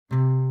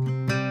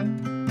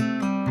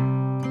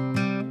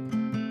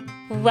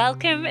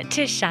Welcome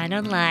to Shine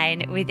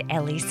Online with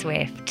Ellie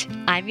Swift.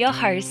 I'm your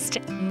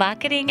host,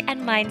 marketing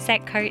and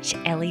mindset coach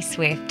Ellie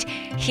Swift,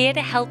 here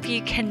to help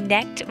you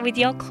connect with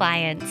your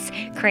clients,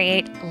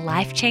 create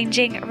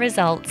life-changing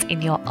results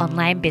in your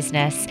online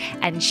business,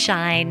 and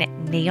shine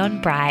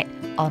neon bright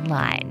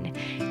online.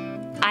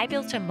 I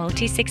built a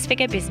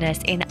multi-six-figure business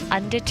in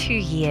under 2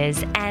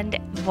 years and,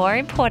 more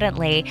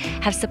importantly,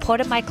 have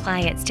supported my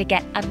clients to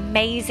get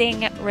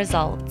amazing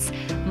results.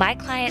 My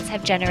clients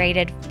have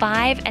generated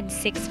 5- and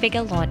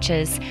 6-figure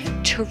launches,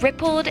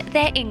 tripled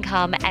their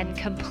income, and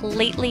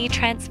completely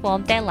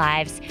transformed their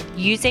lives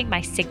using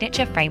my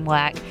signature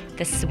framework,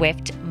 the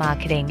Swift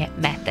Marketing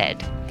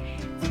Method.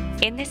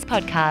 In this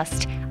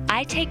podcast,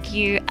 I take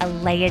you a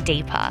layer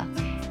deeper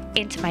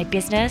into my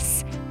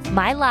business,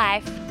 my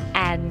life,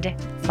 and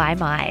my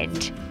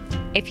mind.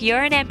 If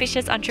you're an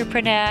ambitious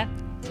entrepreneur,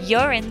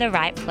 you're in the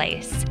right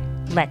place.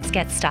 Let's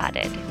get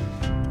started.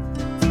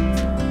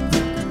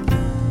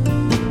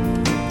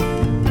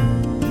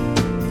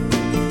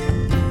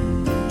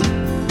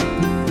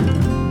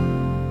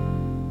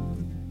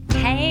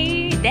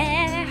 Hey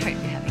there, hope you're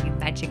having a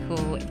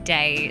magical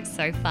day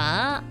so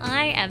far.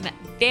 I am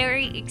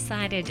very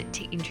excited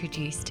to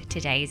introduce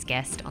today's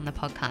guest on the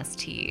podcast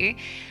to you,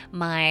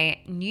 my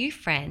new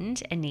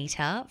friend,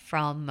 Anita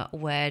from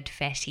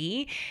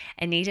Wordfetti.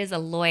 Anita's a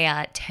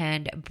lawyer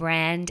turned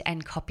brand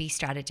and copy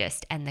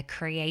strategist and the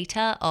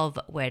creator of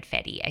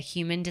Wordfetti, a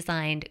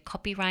human-designed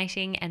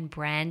copywriting and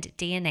brand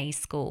DNA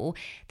school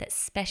that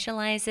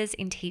specializes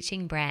in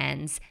teaching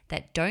brands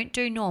that don't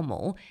do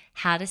normal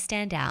how to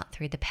stand out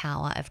through the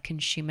power of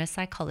consumer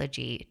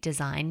psychology,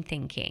 design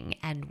thinking,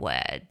 and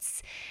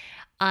words.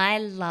 I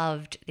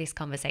loved this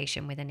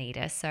conversation with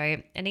Anita. So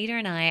Anita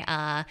and I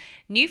are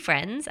new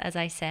friends, as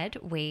I said.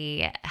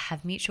 We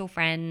have mutual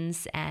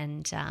friends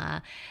and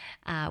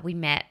we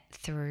met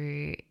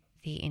through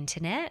the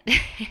internet,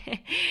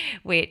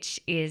 which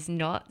is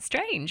not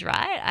strange,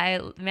 right? I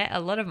met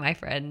a lot of my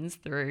friends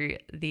through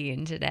the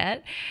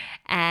internet,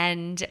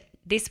 and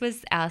this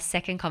was our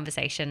second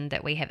conversation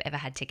that we have ever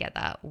had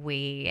together.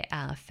 We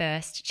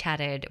first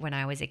chatted when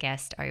I was a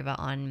guest over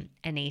on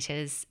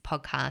Anita's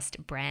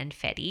podcast,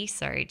 Brandfetti.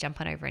 So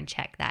jump on over and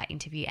check that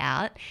interview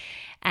out.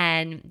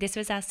 And this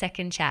was our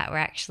second chat. We're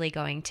actually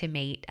going to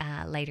meet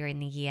later in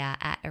the year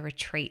at a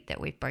retreat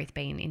that we've both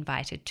been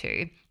invited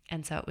to.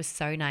 And so it was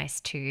so nice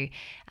to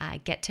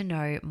get to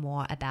know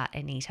more about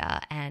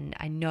Anita. And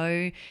I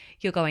know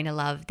you're going to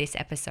love this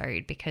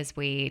episode because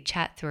we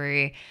chat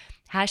through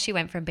how she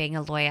went from being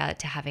a lawyer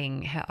to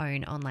having her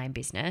own online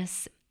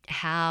business,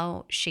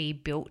 how she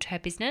built her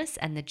business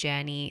and the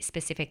journey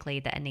specifically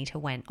that Anita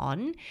went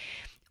on.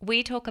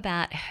 We talk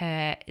about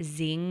her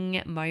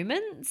zing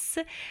moments,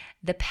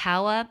 the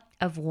power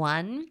of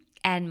one,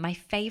 and my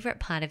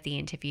favorite part of the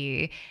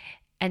interview,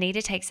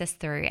 Anita takes us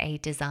through a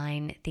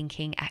design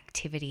thinking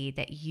activity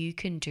that you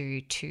can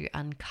do to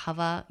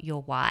uncover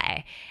your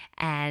why.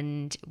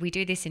 And we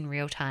do this in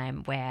real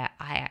time where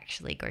I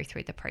actually go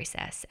through the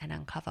process and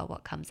uncover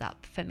what comes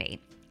up for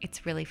me.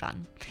 It's really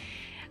fun.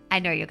 I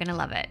know you're going to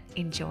love it.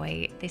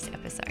 Enjoy this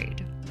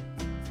episode.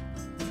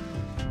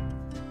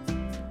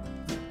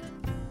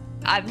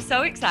 I'm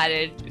so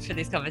excited for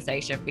this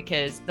conversation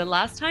because the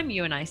last time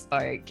you and I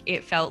spoke,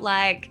 it felt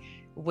like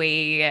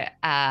we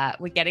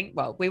were getting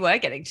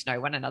to know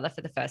one another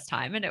for the first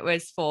time, and it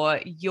was for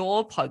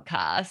your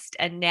podcast.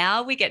 And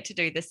now we get to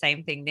do the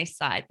same thing this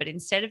side, but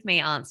instead of me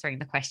answering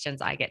the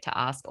questions, I get to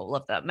ask all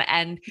of them.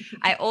 And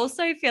I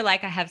also feel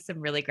like I have some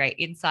really great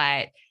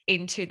insight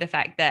into the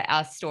fact that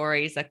our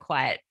stories are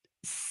quite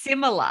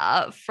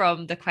similar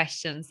from the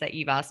questions that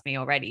you've asked me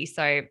already.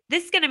 So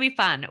this is going to be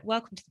fun.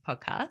 Welcome to the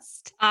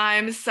podcast.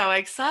 I'm so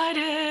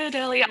excited,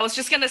 Ellie. I was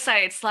just going to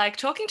say, it's like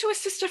talking to a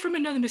sister from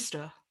another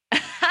mister.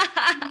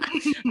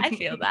 I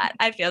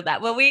feel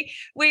that. Well,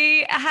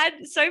 we had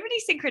so many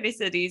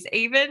synchronicities,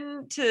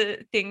 even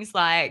to things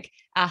like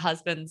our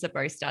husbands are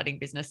both starting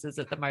businesses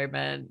at the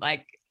moment,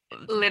 like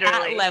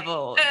literally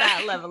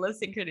that level of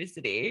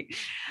synchronicity.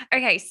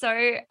 Okay, so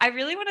I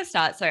really want to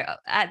start. So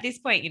at this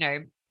point,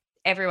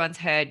 everyone's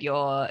heard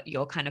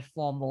your kind of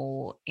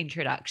formal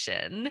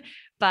introduction,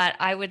 but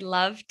I would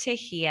love to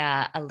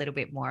hear a little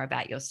bit more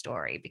about your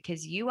story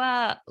because you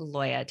are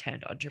lawyer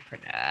turned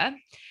entrepreneur.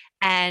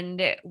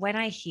 And when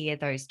I hear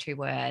those two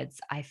words,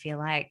 I feel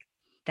like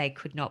they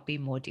could not be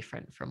more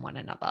different from one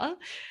another.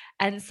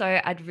 And so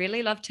I'd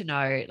really love to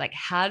know, like,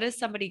 how does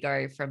somebody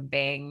go from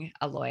being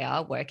a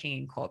lawyer working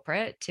in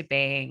corporate to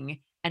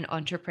being an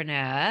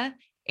entrepreneur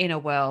in a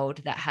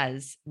world that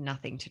has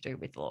nothing to do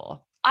with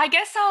law? I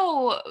guess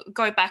I'll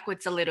go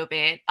backwards a little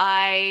bit.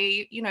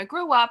 I,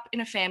 grew up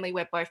in a family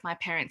where both my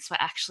parents were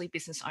actually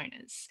business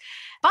owners.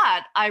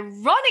 But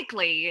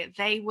ironically,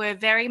 they were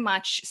very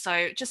much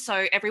so, just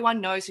so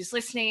everyone knows who's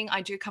listening,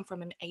 I do come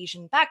from an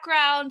Asian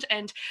background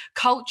and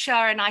culture.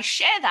 And I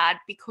share that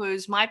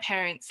because my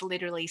parents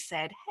literally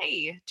said,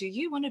 hey, do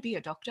you want to be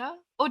a doctor?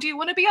 or do you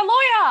want to be a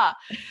lawyer?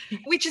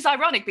 Which is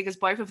ironic because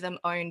both of them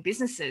own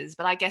businesses.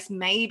 But I guess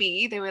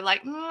maybe they were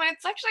like,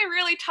 it's actually a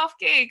really tough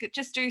gig.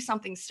 Just do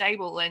something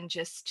stable and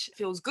just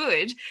feels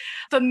good.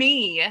 For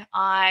me,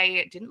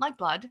 I didn't like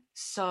blood.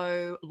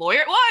 So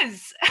lawyer it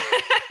was.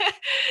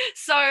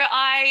 So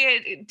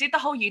I did the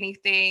whole uni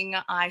thing.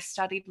 I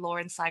studied law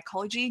and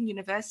psychology in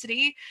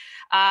university.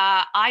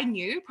 I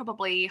knew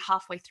probably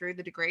halfway through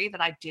the degree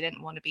that I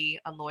didn't want to be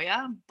a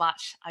lawyer,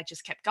 but I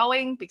just kept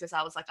going because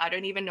I was like, I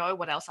don't even know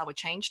what else I would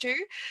change to.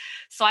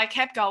 So I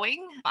kept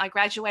going. I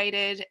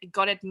graduated,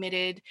 got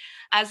admitted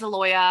as a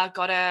lawyer,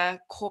 got a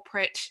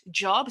corporate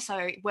job,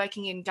 so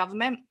working in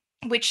government,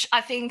 which I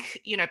think,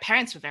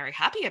 parents were very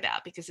happy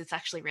about because it's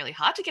actually really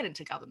hard to get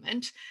into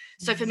government.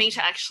 So for me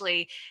to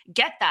actually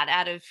get that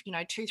out of,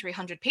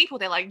 200-300 people,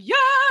 they're like, yes,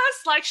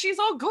 like she's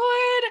all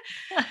good.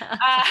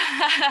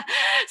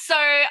 So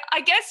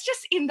I guess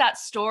just in that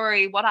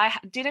story, what I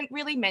didn't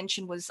really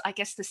mention was, I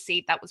guess, the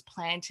seed that was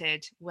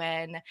planted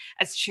when,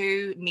 as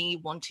to me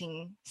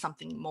wanting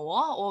something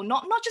more, or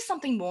not just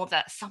something more,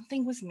 that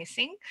something was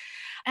missing.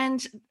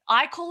 And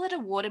I call it a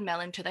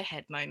watermelon to the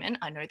head moment.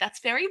 I know that's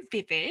very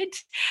vivid,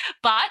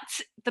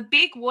 but the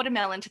big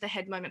watermelon to the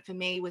head moment for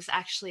me was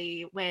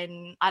actually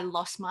when I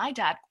lost my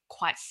dad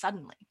quite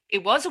suddenly.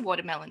 It was a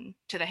watermelon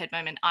to the head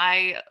moment.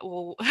 I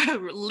will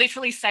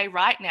literally say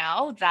right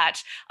now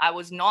that I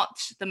was not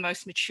the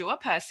most mature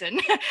person.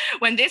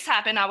 When this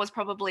happened, I was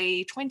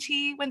probably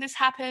 20 when this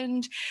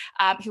happened.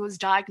 He was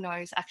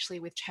diagnosed actually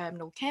with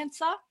terminal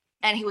cancer,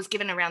 and he was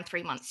given around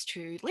 3 months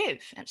to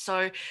live. And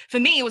so for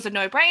me, it was a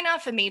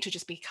no-brainer for me to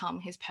just become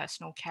his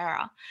personal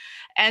carer.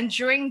 And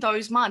during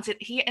those months,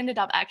 he ended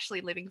up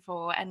actually living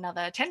for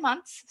another 10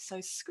 months.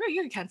 So screw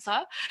you, cancer.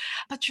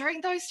 But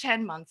during those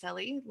 10 months,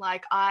 Ellie,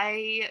 like,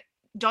 I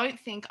don't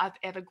think I've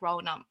ever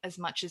grown up as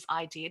much as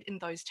I did in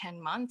those 10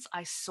 months.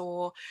 I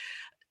saw,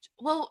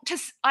 well,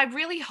 I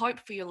really hope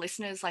for your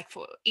listeners, like,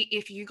 for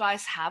if you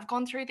guys have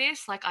gone through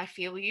this, like, I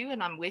feel you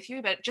and I'm with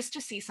you, but just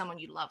to see someone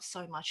you love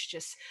so much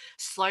just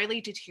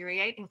slowly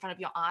deteriorate in front of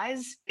your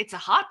eyes, it's a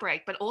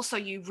heartbreak. But also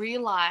you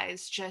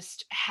realize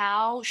just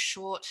how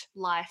short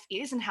life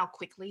is and how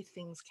quickly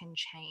things can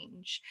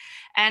change.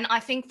 And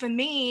I think for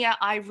me,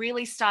 I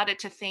really started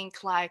to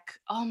think like,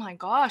 oh my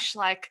gosh,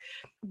 like,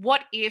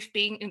 what if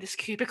being in this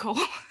cubicle,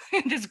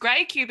 in this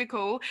gray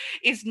cubicle,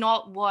 is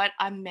not what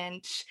I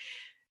meant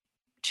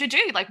to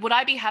do? Like, would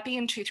I be happy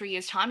in 2 3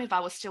 years time if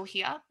I was still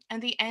here?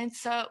 And the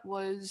answer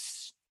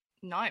was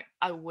no,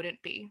 I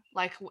wouldn't be.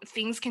 Like,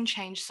 things can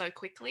change so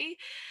quickly.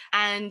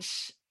 And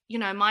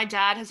my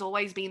dad has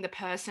always been the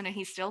person, and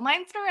he's still my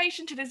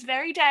inspiration to this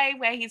very day,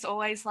 where he's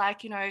always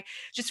like,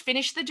 just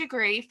finish the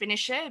degree,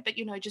 finish it, but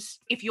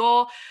just, if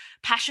you're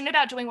passionate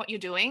about doing what you're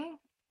doing,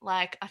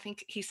 like, I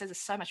think he says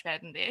it's so much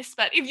better than this,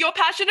 but if you're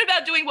passionate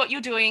about doing what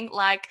you're doing,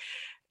 like,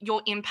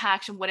 your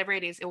impact and whatever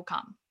it is, it'll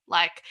come.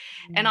 Like,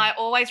 and I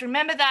always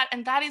remember that.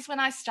 And that is when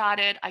I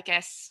started, I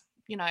guess,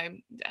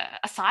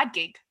 a side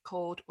gig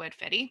called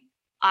Wordfetti.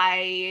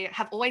 I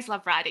have always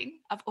loved writing.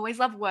 I've always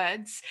loved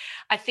words.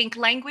 I think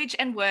language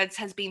and words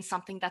has been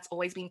something that's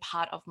always been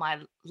part of my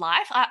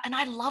life. And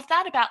I love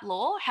that about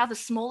law, how the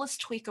smallest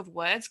tweak of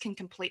words can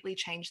completely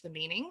change the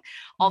meaning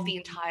of the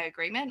entire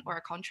agreement or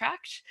a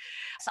contract.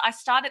 So I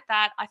started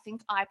that. I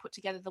think I put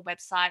together the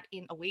website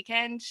in a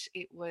weekend.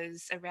 It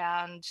was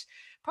around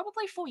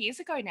probably 4 years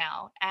ago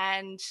now,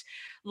 and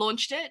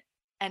launched it.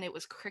 And it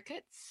was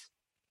crickets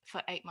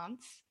for 8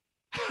 months.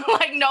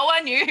 Like, no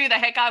one knew who the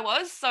heck I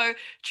was. So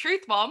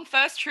truth bomb,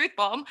 first truth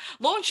bomb,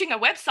 launching a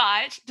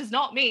website does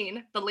not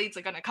mean the leads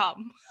are going to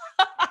come.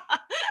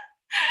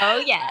 Oh,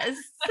 yes.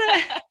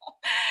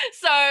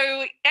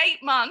 So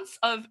 8 months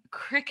of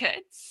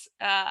crickets.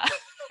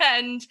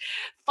 And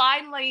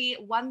finally,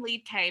 one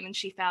lead came, and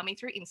she found me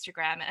through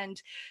Instagram. And,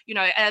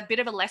 a bit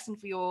of a lesson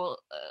for your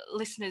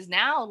listeners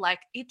now, like,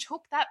 it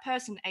took that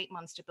person 8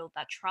 months to build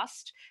that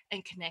trust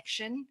and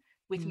connection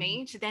with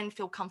me to then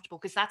feel comfortable,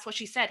 because that's what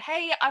she said.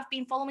 Hey, I've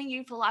been following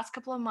you for the last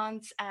couple of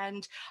months,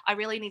 and I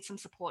really need some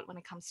support when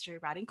it comes to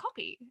writing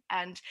copy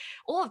and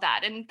all of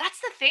that. And that's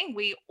the thing,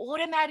 we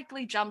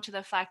automatically jump to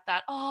the fact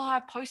that, oh,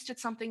 I posted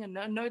something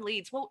and no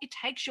leads. Well, it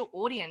takes your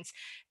audience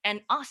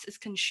and us as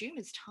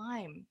consumers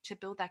time to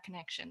build that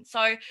connection.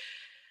 So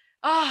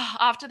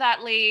after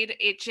that lead,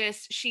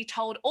 she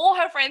told all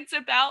her friends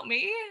about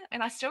me.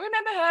 And I still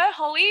remember her,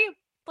 Holly,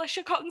 bless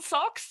your cotton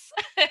socks.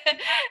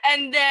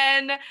 And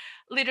then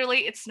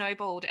literally it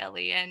snowballed,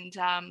 Ellie. And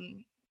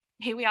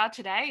here we are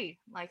today.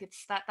 Like,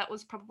 that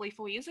was probably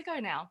 4 years ago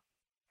now.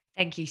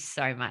 Thank you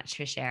so much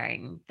for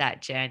sharing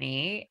that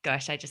journey.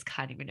 Gosh, I just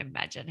can't even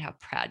imagine how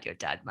proud your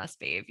dad must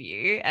be of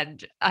you.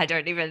 And I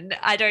don't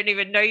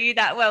even know you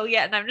that well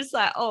yet. And I'm just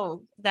like,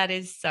 oh, that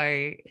is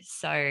so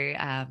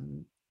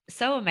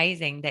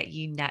amazing that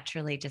you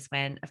naturally just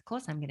went, of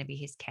course I'm going to be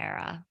his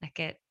carer.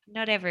 Like,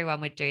 not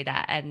everyone would do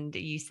that. And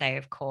you say,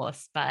 of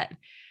course, but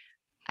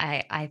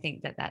I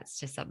think that that's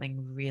just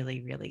something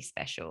really, really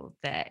special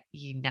that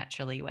you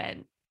naturally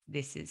went,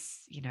 this is,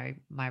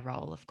 my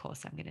role. Of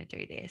course, I'm going to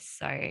do this.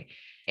 So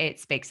it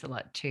speaks a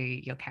lot to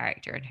your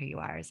character and who you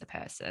are as a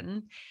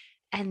person.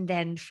 And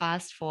then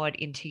fast forward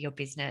into your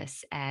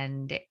business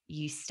and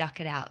you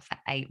stuck it out for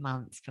 8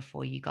 months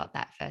before you got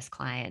that first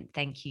client.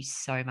 Thank you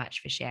so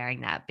much for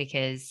sharing that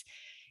because,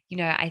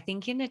 I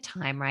think in a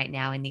time right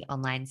now in the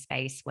online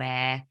space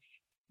where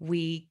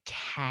we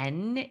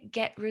can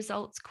get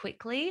results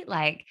quickly,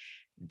 like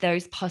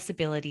those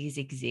possibilities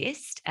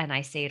exist. And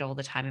I see it all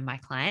the time in my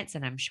clients,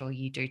 and I'm sure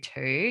you do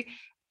too.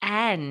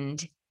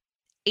 And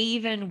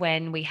even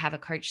when we have a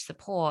coach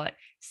support,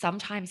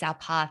 sometimes our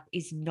path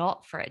is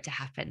not for it to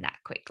happen that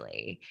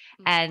quickly.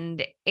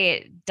 And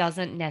it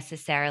doesn't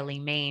necessarily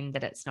mean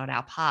that it's not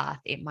our path.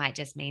 It might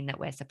just mean that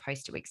we're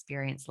supposed to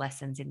experience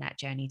lessons in that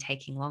journey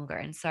taking longer.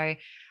 And so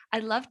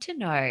I'd love to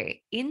know,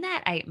 in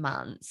that 8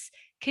 months,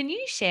 can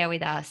you share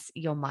with us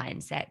your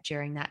mindset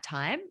during that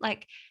time?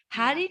 Like,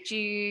 how Yeah. did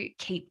you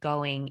keep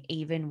going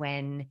even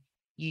when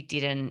you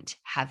didn't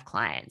have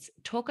clients?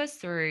 Talk us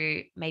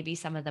through maybe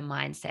some of the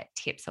mindset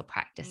tips or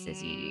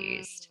practices you Mm,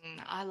 used.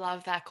 I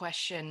love that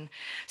question.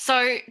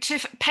 So, to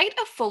paint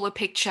a fuller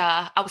picture,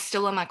 I was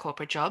still in my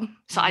corporate job.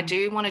 So, I Mm,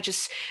 do want to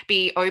just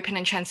be open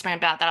and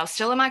transparent about that. I was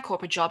still in my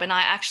corporate job. And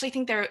I actually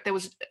think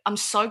I'm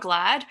so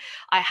glad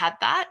I had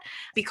that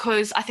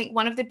because I think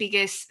one of the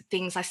biggest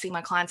things I see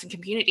my clients and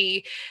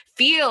community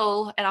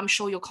feel, and I'm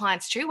sure your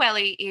clients too,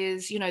 Ellie,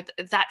 is,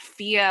 that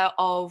fear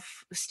of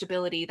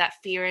stability,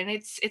 that fear. And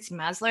it's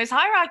Maslow's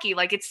hierarchy.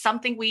 Like, it's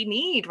something we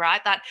need,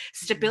 right? That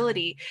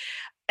stability.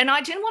 And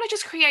I didn't want to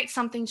just create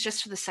something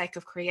just for the sake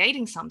of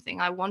creating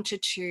something. I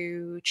wanted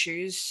to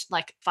choose,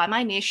 like, find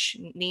my niche,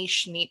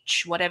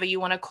 whatever you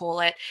want to call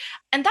it.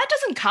 And that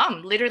doesn't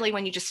come literally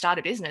when you just start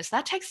a business.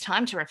 That takes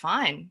time to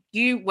refine.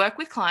 You work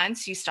with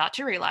clients, you start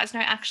to realize,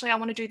 no, actually, I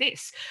want to do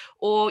this.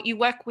 Or you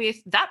work with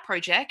that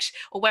project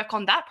or work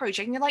on that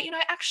project. And you're like,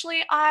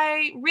 actually,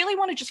 I really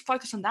want to just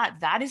focus on that.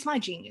 That is my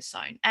genius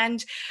zone.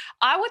 And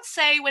I would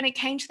say when it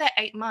came to that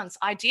 8 months,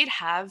 I did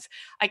have,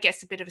 I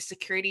guess, a bit of a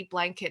security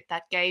blanket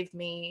that gave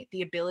me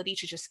the ability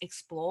to just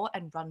explore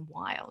and run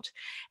wild.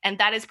 And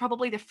that is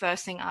probably the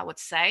first thing I would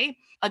say.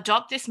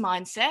 Adopt this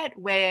mindset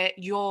where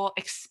you're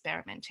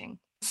experimenting.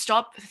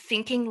 Stop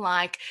thinking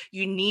like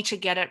you need to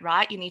get it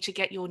right. You need to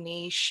get your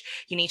niche.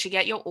 You need to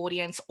get your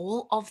audience,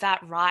 all of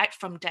that right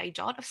from day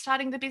dot of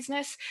starting the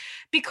business.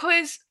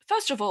 Because,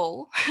 first of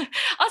all,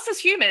 us as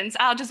humans,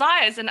 our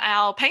desires and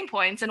our pain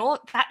points and all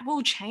that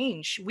will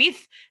change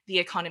with the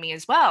economy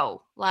as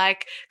well.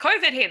 Like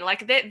COVID hit,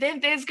 like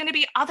there's going to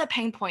be other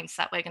pain points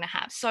that we're going to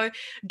have. So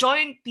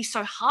don't be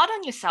so hard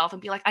on yourself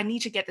and be like, I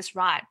need to get this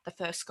right the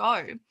first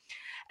go.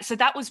 So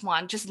that was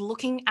one, just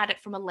looking at it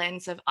from a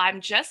lens of,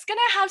 I'm just going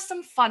to have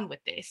some fun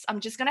with this.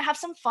 I'm just going to have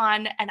some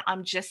fun and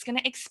I'm just going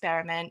to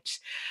experiment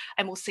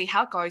and we'll see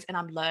how it goes. And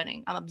I'm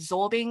learning, I'm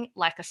absorbing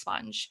like a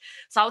sponge.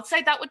 So I would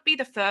say that would be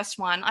the first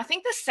one. I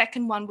think the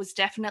second one was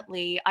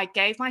definitely, I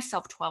gave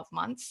myself 12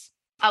 months.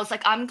 I was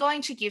like, I'm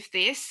going to give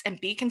this and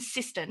be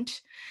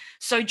consistent.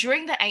 So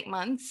during the 8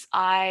 months,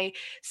 I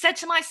said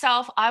to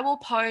myself, I will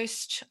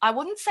post, I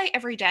wouldn't say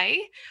every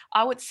day,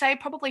 I would say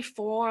probably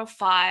 4 or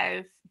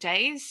 5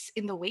 days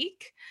in the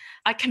week.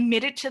 I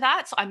committed to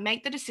that. So I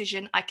made the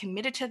decision, I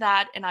committed to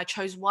that, and I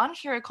chose one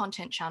hero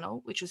content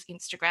channel, which was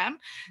Instagram.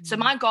 So mm,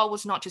 my goal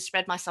was not to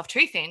spread myself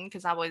too thin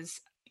because I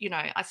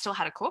still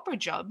had a corporate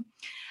job.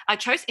 I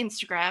chose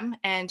Instagram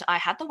and I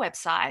had the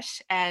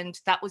website and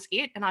that was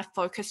it. And I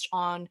focused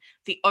on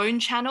the own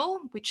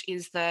channel, which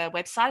is the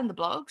website and the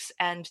blogs,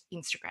 and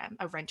Instagram,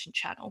 a rented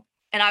channel.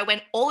 And I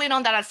went all in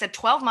on that. I said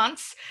 12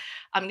 months.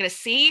 I'm going to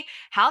see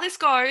how this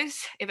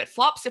goes. If it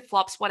flops,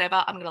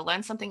 whatever. I'm going to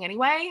learn something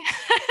anyway.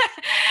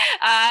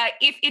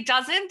 If it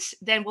doesn't,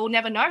 then we'll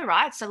never know,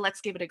 right? So let's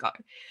give it a go.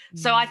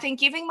 So I mm, think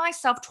giving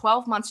myself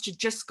 12 months to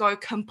just go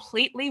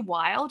completely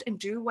wild and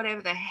do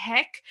whatever the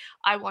heck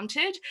I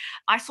wanted,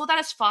 I saw that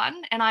as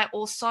fun. And I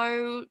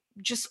also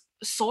just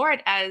saw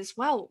it as,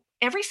 well,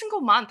 every single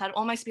month I'd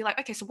almost be like,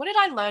 okay, so what did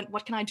I learn?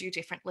 What can I do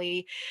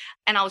differently?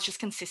 And I was just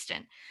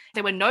consistent.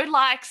 There were no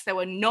likes, there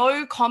were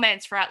no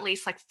comments for at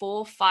least like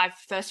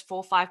first 4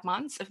 or 5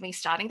 months of me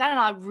starting that. And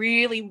I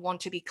really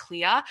want to be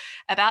clear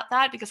about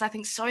that because I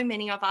think so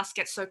many of us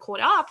get so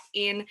caught up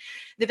in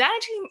the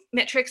vanity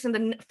metrics and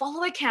the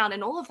follow count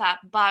and all of that.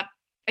 But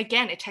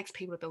again, it takes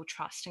people to build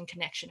trust and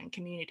connection and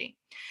community.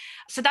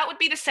 So that would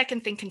be the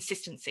second thing,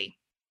 consistency.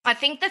 I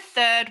think the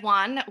third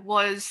one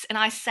was, and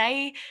I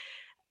say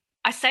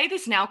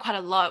this now quite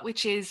a lot,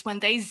 which is when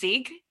they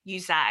zig, you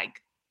zag.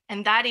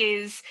 And that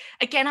is,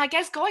 again, I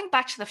guess going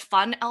back to the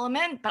fun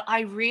element, but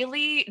I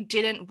really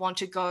didn't want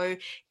to go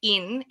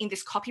in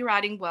this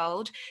copywriting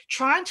world,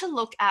 trying to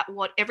look at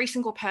what every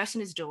single person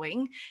is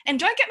doing. And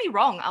don't get me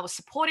wrong, I was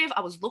supportive,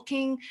 I was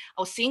looking,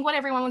 I was seeing what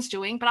everyone was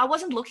doing, but I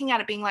wasn't looking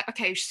at it being like,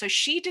 okay, so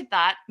she did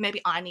that,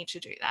 maybe I need to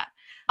do that.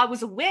 I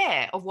was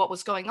aware of what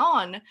was going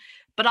on,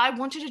 but I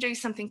wanted to do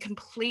something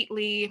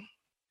completely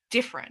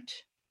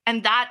different.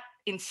 And that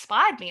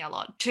inspired me a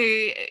lot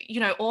to,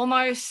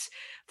 almost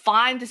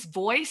find this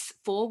voice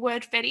for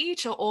Wordfetti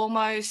to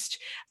almost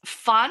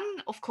fun.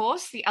 Of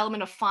course, the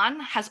element of fun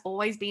has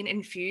always been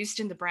infused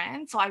in the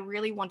brand. So I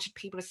really wanted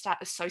people to start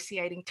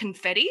associating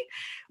confetti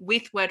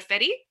with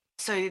Wordfetti.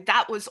 So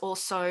that was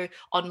also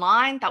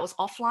online, that was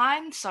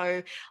offline.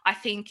 So I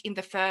think in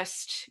the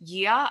first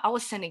year, I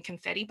was sending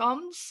confetti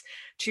bombs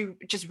to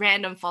just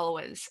random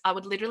followers. I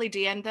would literally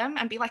DM them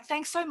and be like,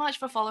 thanks so much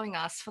for following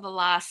us for the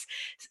last,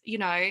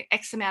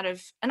 X amount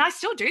of, and I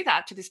still do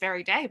that to this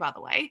very day, by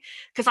the way,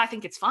 because I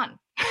think it's fun.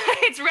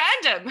 It's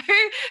random.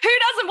 Who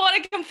doesn't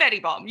want a confetti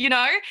bomb,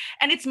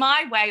 And it's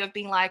my way of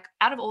being like,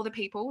 out of all the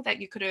people that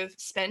you could have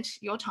spent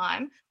your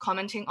time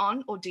commenting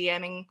on or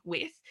DMing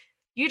with,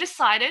 you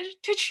decided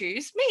to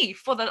choose me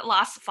for the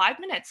last 5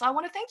 minutes. I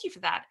want to thank you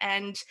for that.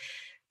 And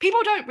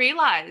people don't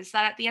realize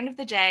that at the end of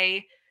the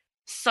day,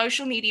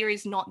 social media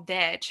is not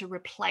there to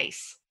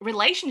replace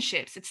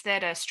relationships. It's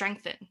there to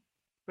strengthen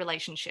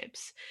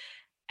relationships.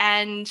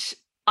 And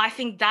I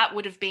think that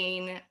would have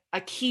been a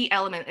key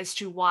element as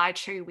to why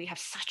too we have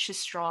such a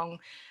strong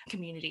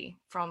community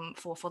for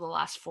the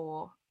last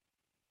four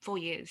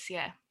years.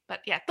 Yeah. But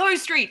yeah,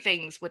 those three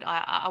things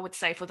I would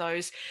say for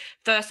those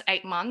first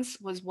 8 months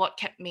was what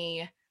kept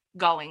me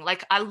going.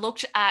 Like I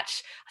looked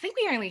at, I think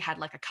we only had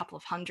like a couple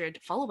of hundred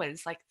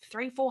followers, like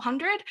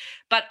 300-400,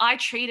 but I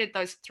treated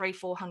those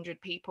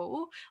 300-400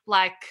 people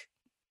like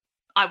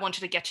I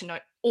wanted to get to know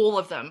all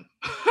of them.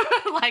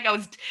 Like I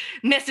was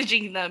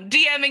messaging them,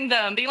 DMing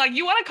them, being like,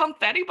 you want a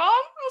confetti bomb?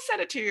 I'll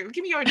send it to you.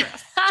 Give me your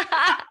address.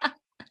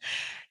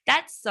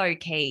 That's so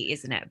key,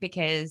 isn't it?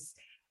 Because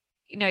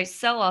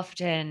so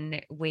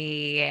often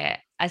we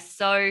are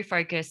so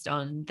focused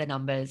on the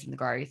numbers and the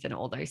growth and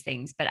all those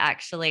things. But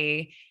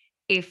actually,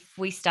 if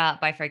we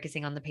start by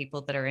focusing on the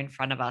people that are in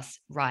front of us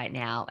right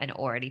now and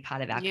already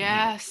part of our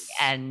community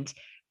and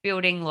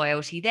building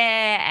loyalty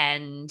there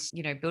and,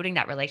 building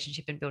that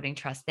relationship and building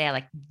trust there,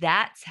 like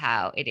that's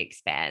how it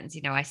expands.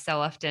 I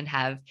so often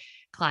have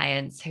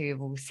clients who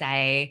will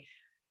say,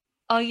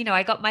 oh,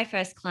 I got my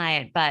first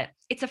client, but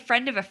it's a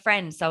friend of a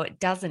friend, so it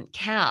doesn't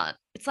count.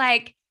 It's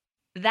like,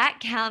 that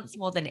counts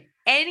more than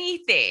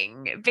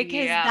anything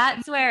because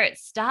that's where it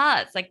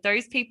starts. Like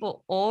those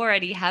people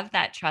already have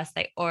that trust.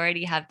 They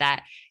already have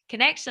that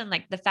connection.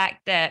 Like the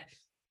fact that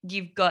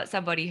you've got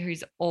somebody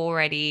who's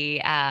already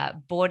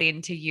bought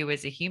into you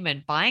as a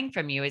human buying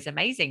from you is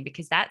amazing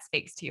because that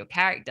speaks to your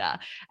character.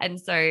 And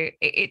so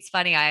it's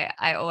funny.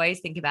 I always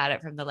think about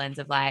it from the lens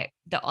of like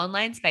the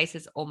online space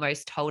has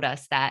almost told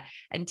us that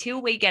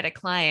until we get a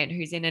client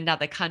who's in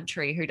another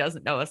country who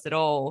doesn't know us at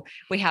all,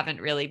 we haven't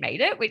really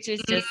made it, which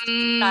is just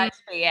such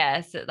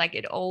BS. Like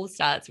it all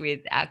starts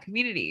with our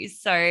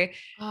communities. So,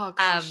 oh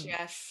gosh,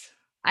 yes.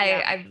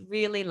 I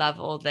really love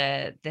all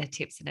the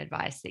tips and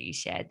advice that you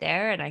shared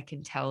there. And I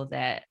can tell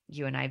that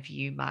you and I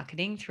view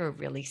marketing through a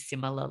really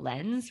similar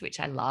lens,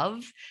 which I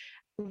love.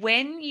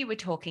 When you were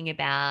talking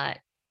about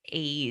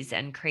ease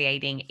and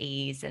creating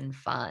ease and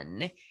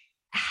fun,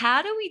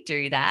 how do we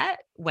do that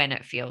when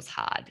it feels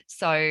hard?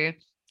 So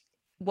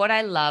what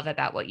I love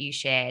about what you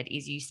shared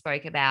is you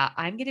spoke about,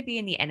 I'm going to be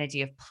in the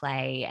energy of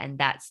play, and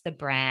that's the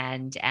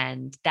brand,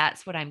 and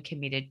that's what I'm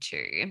committed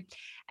to.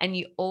 And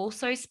you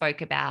also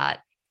spoke about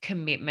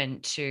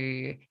commitment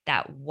to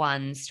that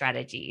one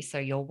strategy. So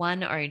your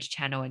one owned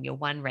channel and your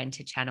one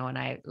rented channel. And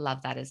I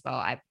love that as well.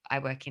 I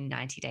work in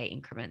 90-day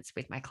increments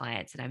with my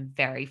clients, and I'm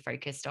very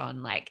focused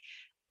on like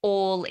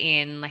all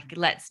in, like,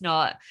 let's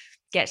not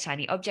get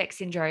shiny object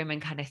syndrome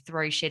and kind of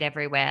throw shit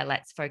everywhere.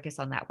 Let's focus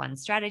on that one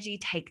strategy,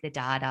 take the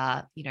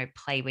data,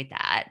 play with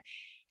that.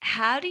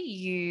 How do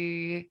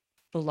you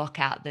block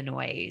out the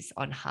noise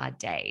on hard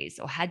days,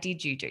 or how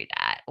did you do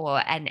that,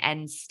 or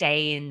and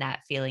stay in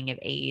that feeling of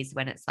ease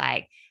when it's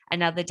like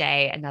another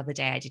day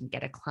I didn't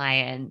get a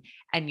client,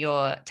 and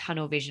your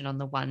tunnel vision on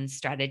the one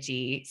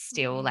strategy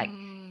still, like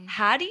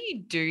how do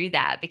you do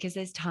that? Because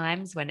there's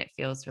times when it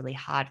feels really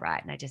hard,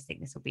 right? And I just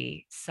think this will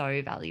be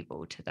so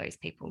valuable to those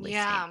people listening.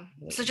 Yeah.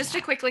 So just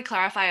to quickly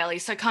clarify, Ellie,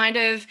 so kind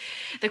of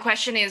the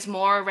question is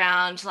more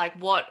around like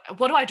what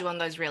do I do on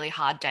those really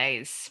hard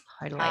days?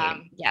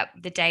 Totally. Yeah.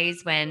 The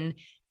days when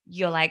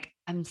you're like,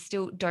 I'm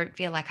still don't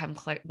feel like I'm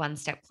one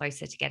step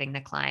closer to getting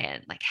the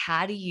client. Like,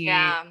 how do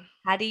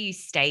you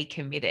stay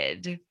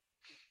committed?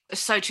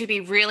 So to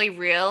be really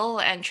real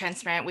and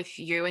transparent with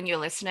you and your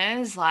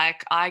listeners,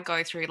 like I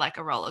go through like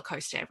a roller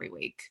coaster every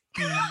week.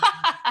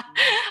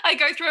 I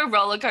go through a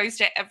roller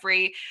coaster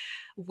every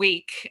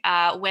week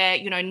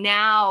where,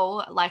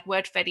 now like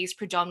Wordfetti is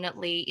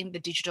predominantly in the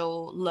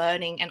digital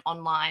learning and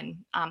online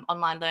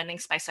learning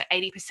space. So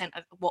 80%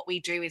 of what we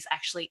do is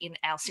actually in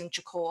our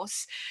signature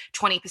course,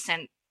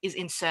 20% is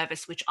in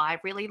service, which I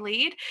really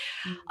lead.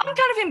 I'm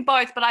kind of in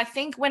both, but I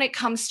think when it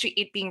comes to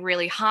it being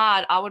really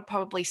hard, I would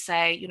probably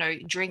say,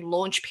 during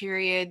launch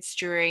periods,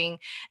 during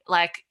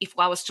like, if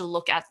I was to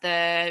look at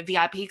the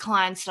VIP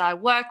clients that I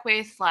work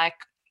with, like,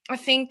 I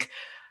think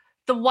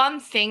the one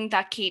thing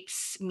that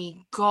keeps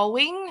me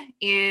going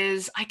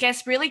is, I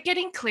guess, really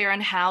getting clear on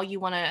how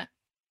you want to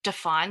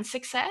define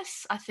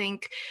success. I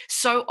think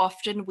so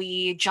often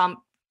we jump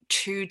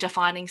to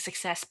defining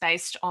success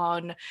based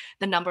on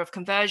the number of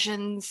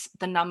conversions,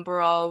 the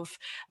number of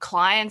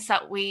clients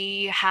that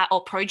we have,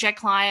 or project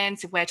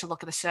clients, if we're to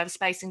look at the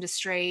service-based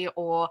industry,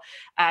 or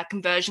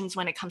conversions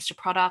when it comes to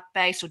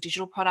product-based or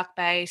digital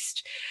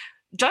product-based.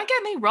 Don't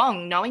get me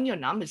wrong, knowing your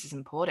numbers is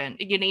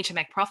important. You need to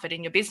make profit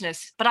in your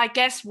business. But I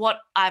guess what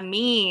I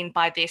mean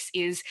by this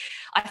is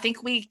I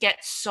think we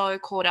get so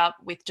caught up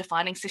with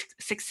defining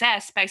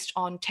success based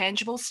on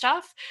tangible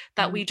stuff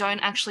that we don't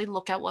actually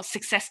look at what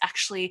success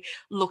actually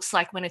looks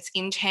like when it's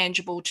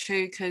intangible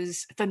too.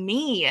 Because for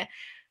me,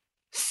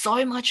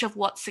 so much of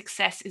what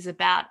success is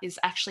about is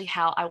actually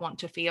how I want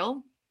to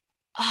feel.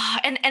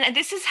 And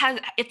this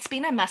it's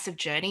been a massive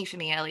journey for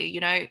me,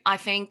 Ellie. I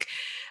think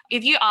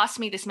if you asked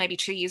me this maybe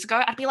 2 years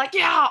ago, I'd be like,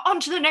 yeah, on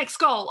to the next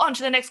goal,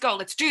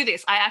 let's do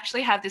this. I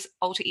actually have this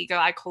alter ego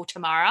I call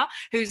Tamara,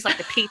 who's like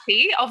the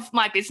PT of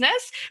my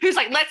business, who's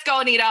like, let's go,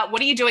 Anita, what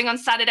are you doing on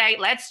Saturday?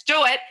 Let's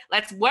do it,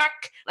 let's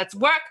work.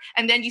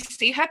 And then you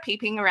see her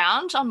peeping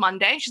around on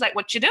Monday, she's like,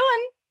 what you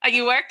doing? Are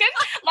you working?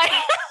 Like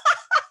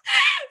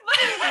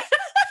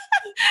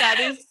That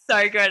is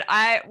so good.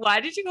 Why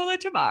did you call her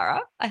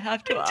Tamara? I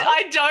have to ask.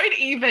 I don't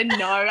even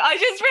know. I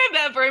just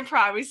remember in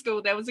primary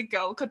school there was a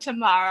girl called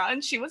Tamara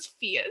and she was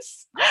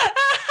fierce. I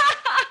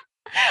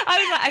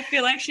was like, I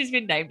feel like she's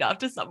been named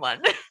after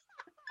someone.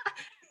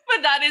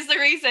 But that is the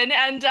reason.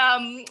 And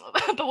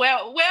but where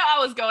I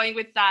was going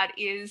with that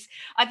is,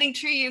 I think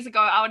 2 years ago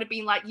I would have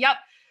been like, yep,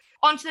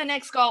 on to the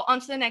next goal.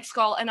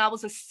 And I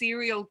was a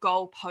serial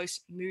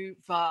goalpost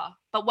mover.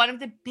 But one of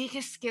the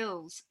biggest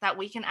skills that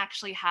we can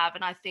actually have,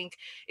 and I think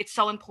it's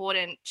so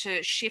important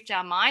to shift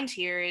our mind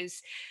here,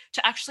 is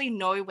to actually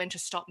know when to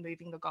stop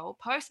moving the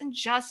goalpost and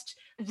just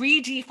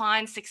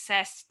redefine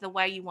success the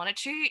way you want it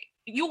to.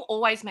 You'll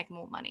always make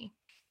more money.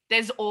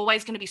 There's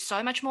always going to be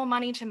so much more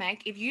money to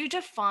make. If you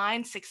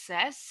define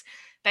success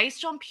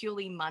based on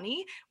purely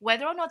money,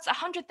 whether or not it's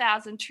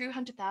 100,000,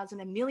 200,000,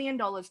 $1 million,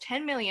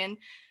 10 million,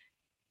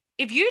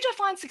 if you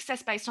define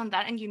success based on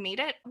that and you meet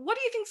it, what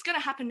do you think is going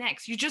to happen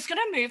next? You're just going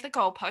to move the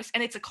goalpost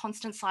and it's a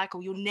constant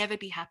cycle. You'll never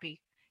be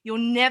happy. You'll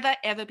never,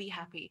 ever be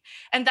happy.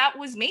 And that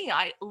was me.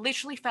 I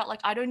literally felt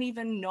like I don't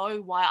even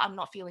know why I'm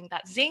not feeling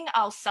that zing.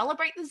 I'll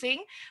celebrate the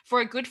zing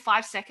for a good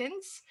 5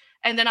 seconds.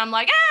 And then I'm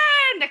like,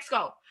 next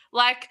goal.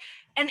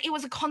 And it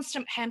was a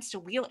constant hamster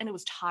wheel and it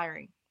was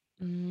tiring.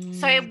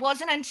 So it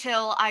wasn't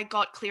until I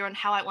got clear on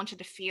how I wanted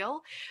to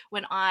feel,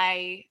 when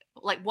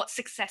what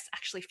success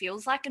actually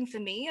feels like. And for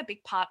me, a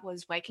big part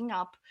was waking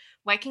up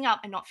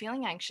and not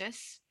feeling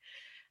anxious,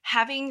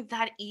 having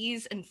that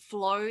ease and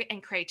flow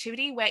and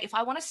creativity where if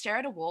I want to stare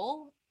at a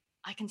wall,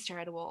 I can stare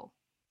at a wall.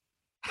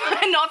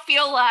 And not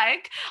feel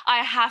like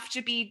I have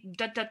to be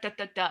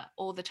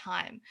all the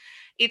time.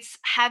 It's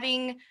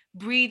having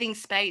breathing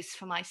space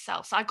for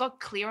myself. So I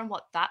got clear on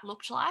what that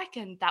looked like,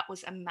 and that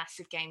was a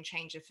massive game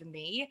changer for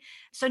me.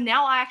 So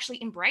now I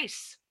actually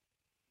embrace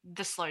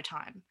the slow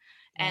time.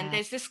 And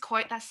there's this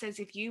quote that says,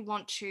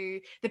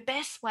 the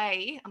best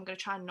way, I'm going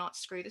to try and not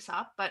screw this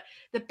up, but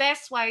the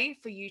best way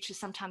for you to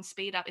sometimes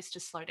speed up is to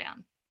slow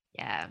down.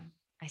 Yeah,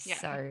 I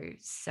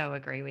so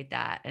agree with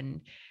that.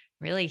 And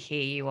really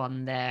hear you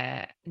on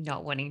the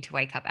not wanting to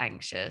wake up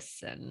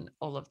anxious and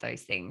all of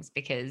those things,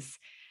 because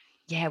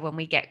when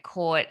we get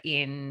caught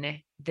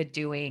in the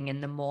doing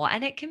and the more,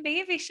 and it can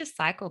be a vicious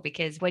cycle,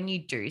 because when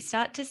you do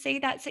start to see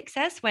that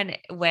success,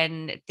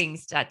 when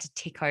things start to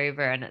tick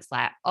over and it's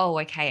like, oh,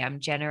 okay, I'm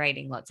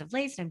generating lots of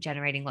leads and I'm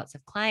generating lots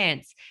of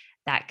clients,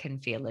 that can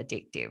feel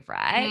addictive,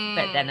 right?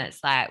 But then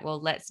it's like, well,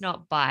 let's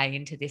not buy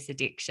into this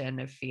addiction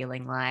of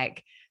feeling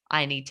like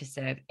I need to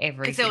serve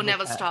every single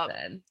never person. stop.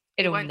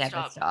 It'll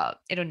never stop.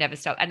 It'll never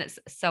stop. And it's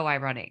so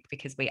ironic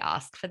because we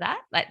ask for that.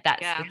 Like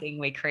that's the thing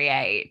we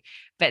create.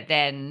 But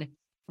then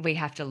we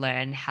have to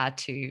learn how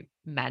to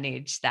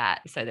manage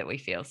that so that we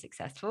feel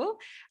successful.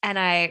 And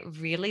I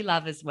really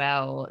love as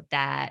well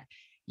that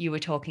you were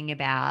talking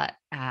about,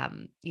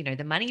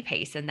 the money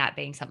piece and that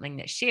being something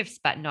that shifts,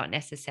 but not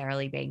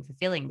necessarily being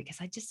fulfilling, because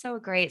I just so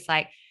agree. It's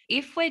like,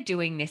 if we're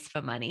doing this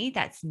for money,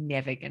 that's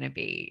never going to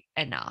be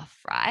enough,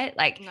 right?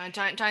 Like, no,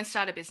 don't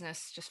start a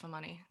business just for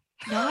money.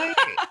 No,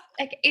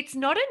 like it's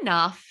not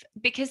enough,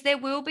 because there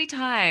will be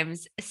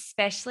times,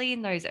 especially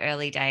in those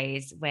early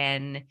days,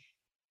 when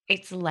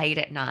it's late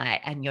at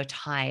night and you're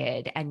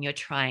tired and you're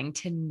trying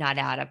to nut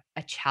out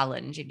a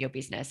challenge in your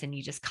business and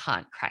you just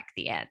can't crack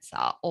the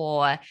answer.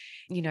 Or,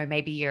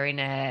 maybe you're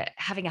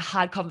having a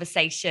hard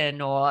conversation,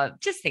 or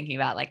just thinking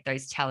about like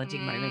those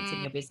challenging moments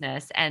in your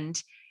business,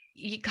 and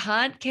you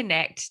can't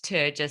connect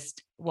to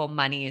just, well,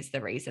 money is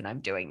the reason I'm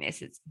doing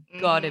this. It's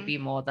got to be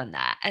more than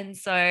that. And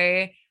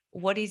so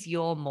what is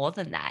your more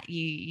than that?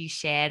 You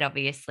shared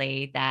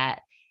obviously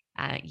that,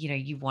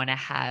 you want to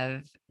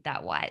have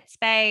that white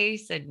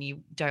space and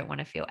you don't want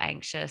to feel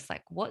anxious.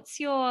 Like what's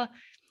your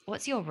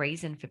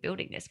reason for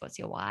building this? What's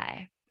your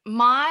why?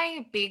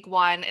 My big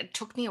one, it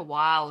took me a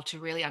while to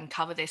really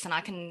uncover this, and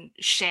I can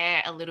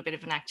share a little bit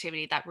of an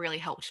activity that really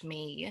helped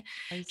me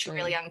to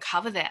really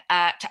uncover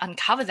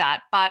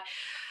that. But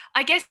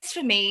I guess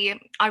for me,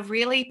 I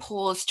really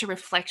pause to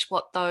reflect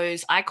what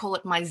those, I call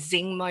it my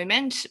zing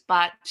moment,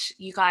 but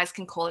you guys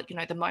can call it,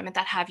 the moment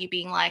that have you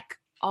being like,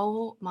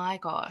 oh my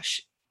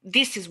gosh,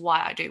 this is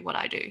why I do what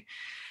I do.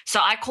 So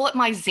I call it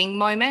my zing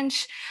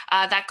moment.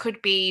 That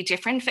could be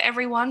different for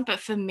everyone, but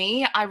for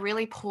me, I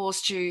really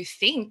pause to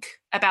think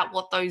about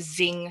what those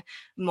zing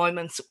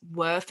moments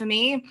were for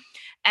me.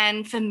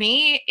 And for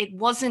me, it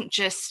wasn't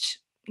just,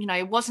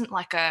 it wasn't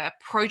like a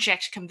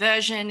project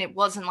conversion. It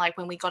wasn't like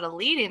when we got a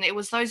lead in, it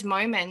was those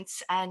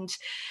moments. And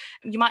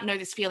you might know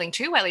this feeling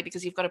too, Ellie,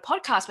 because you've got a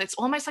podcast, but it's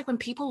almost like when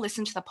people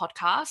listen to the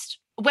podcast,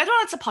 whether or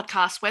not it's a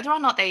podcast, whether or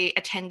not they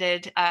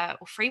attended a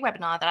free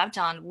webinar that I've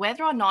done,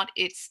 whether or not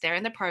it's there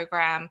in the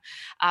program,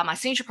 my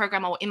signature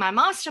program, or in my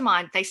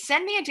mastermind, they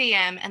send me a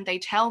DM and they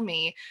tell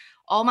me,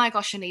 oh my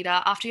gosh,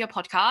 Anita, after your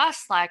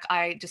podcast, like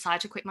I decided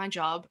to quit my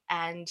job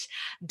and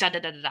da da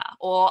da da da.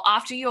 Or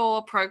after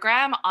your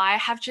program, I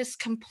have just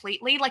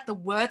completely, like the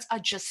words are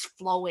just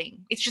flowing.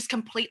 It's just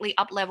completely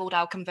up leveled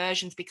our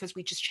conversions because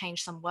we just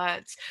changed some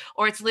words.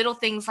 Or it's little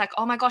things like,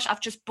 oh my gosh,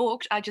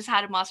 I just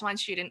had a mastermind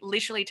student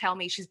literally tell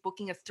me she's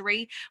booking a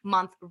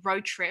 3-month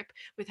road trip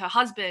with her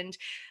husband.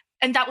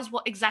 And that was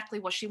exactly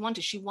what she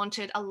wanted. She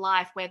wanted a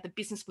life where the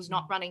business was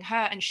not running her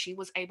and she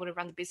was able to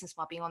run the business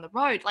while being on the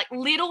road. Like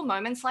little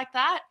moments like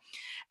that.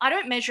 I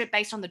don't measure it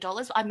based on the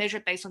dollars. I measure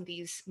it based on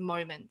these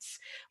moments.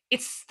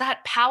 It's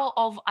that power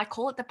of, I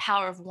call it the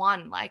power of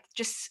one. Like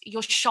just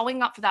you're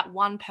showing up for that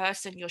one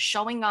person. You're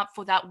showing up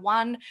for that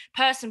one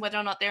person, whether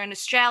or not they're in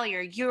Australia,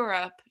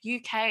 Europe,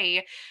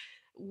 UK,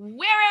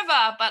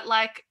 wherever, but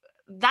like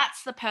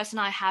that's the person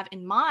I have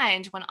in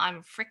mind when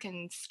I'm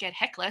freaking scared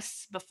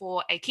heckless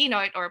before a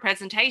keynote or a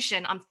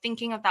presentation. I'm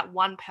thinking of that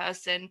one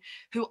person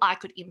who I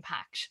could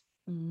impact.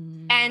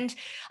 And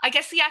I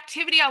guess the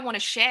activity I want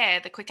to share,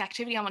 the quick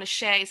activity I want to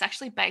share, is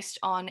actually based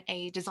on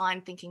a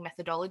design thinking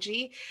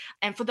methodology.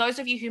 And for those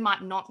of you who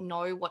might not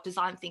know what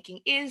design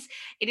thinking is,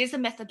 it is a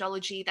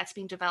methodology that's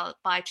been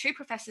developed by 2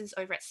 professors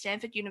over at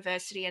Stanford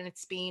University, and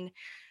it's been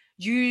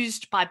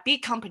used by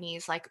big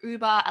companies like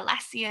Uber,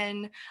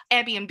 Atlassian,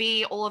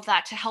 Airbnb, all of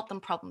that to help them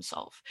problem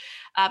solve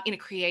in a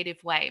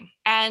creative way.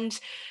 And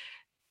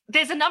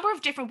there's a number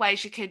of different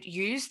ways you could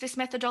use this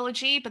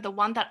methodology, but the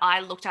one that I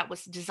looked at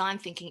was design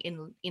thinking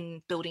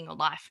in building your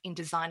life, in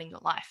designing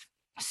your life.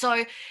 So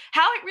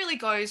how it really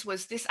goes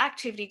was this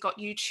activity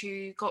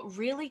got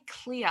really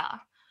clear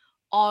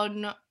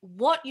on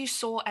what you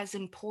saw as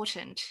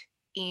important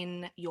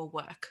in your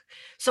work.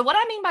 So what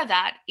I mean by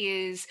that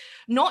is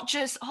not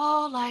just,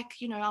 oh, like,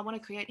 I want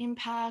to create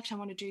impact, I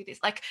want to do this.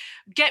 Like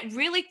get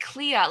really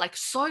clear, like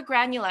so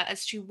granular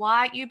as to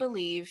why you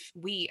believe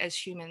we as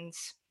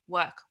humans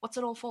work. What's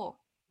it all for?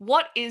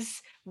 What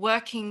is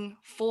working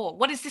for?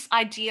 What is this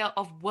idea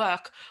of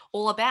work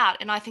all about?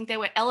 And I think there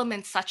were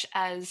elements such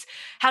as,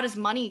 how does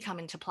money come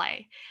into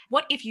play?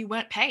 What if you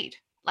weren't paid?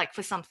 Like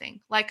for something,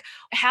 like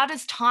how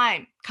does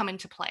time come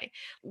into play?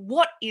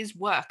 What is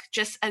work,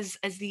 just as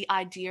the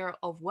idea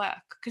of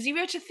work? Because you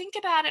were to think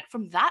about it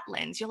from that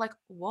lens, you're like,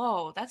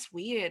 whoa, that's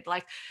weird.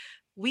 Like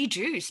we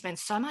do spend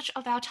so much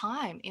of our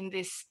time in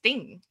this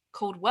thing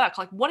called work.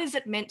 Like what is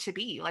it meant to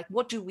be? Like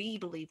what do we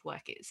believe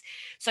work is?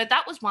 So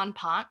that was one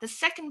part. The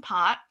second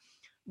part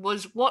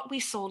was what we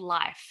saw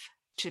life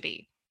to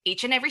be.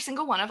 Each and every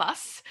single one of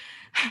us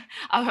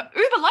are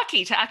uber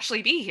lucky to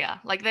actually be here.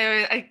 Like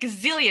there are a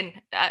gazillion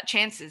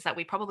chances that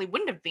we probably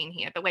wouldn't have been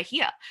here, but we're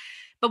here.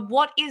 But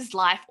what is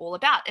life all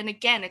about? And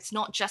again, it's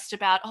not just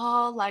about,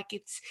 oh, like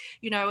it's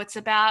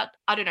about,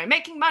 I don't know,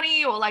 making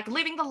money or like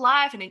living the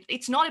life. And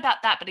it's not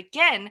about that. But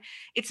again,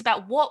 it's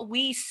about what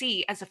we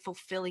see as a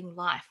fulfilling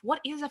life.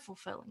 What is a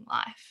fulfilling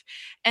life?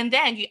 And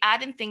then you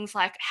add in things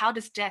like, how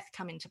does death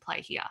come into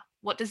play here?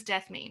 What does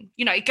death mean?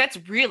 It gets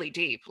really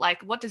deep.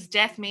 Like, what does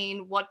death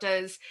mean? What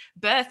does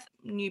birth,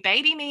 new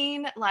baby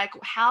mean? Like,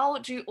 how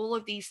do all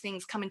of these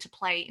things come into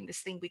play in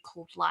this thing we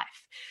called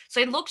life? So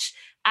it looked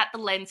at the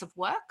lens of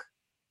work,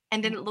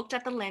 and then it looked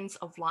at the lens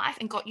of life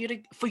and got you to,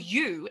 for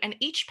you, and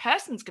each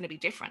person's going to be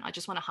different. I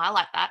just want to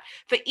highlight that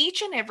for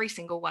each and every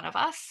single one of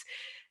us,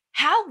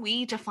 how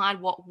we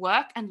define what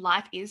work and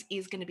life is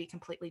going to be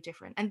completely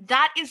different. And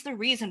that is the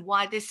reason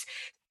why this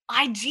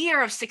idea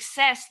of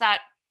success that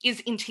is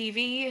in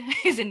TV,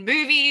 is in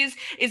movies,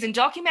 is in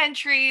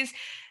documentaries,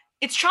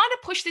 it's trying to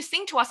push this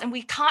thing to us, and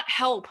we can't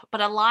help but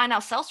align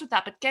ourselves with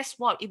that. But guess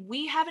what? If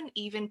we haven't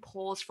even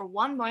paused for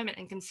one moment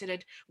and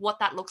considered what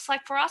that looks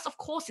like for us, of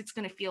course, it's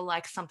going to feel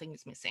like something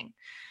is missing.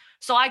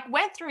 So I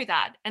went through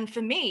that. And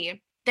for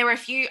me, there were a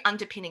few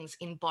underpinnings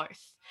in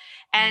both.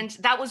 And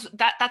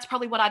that's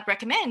probably what I'd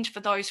recommend for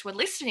those who are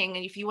listening.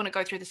 And if you want to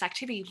go through this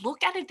activity,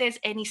 look at if there's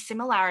any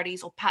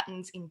similarities or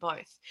patterns in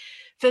both.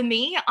 For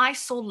me, I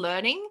saw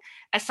learning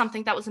as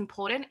something that was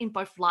important in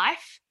both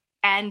life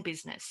and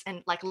business,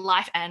 and like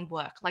life and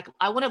work. Like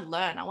I want to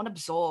learn, I want to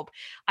absorb.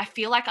 I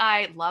feel like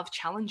I love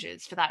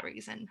challenges for that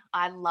reason.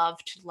 I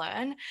love to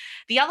learn.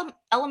 The other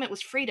element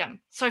was freedom.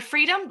 So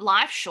freedom,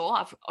 life, sure,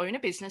 I've owned a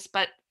business,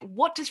 but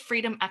what does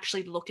freedom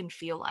actually look and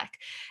feel like?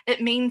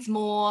 It means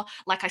more,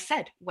 like I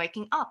said,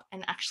 waking up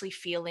and actually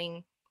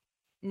feeling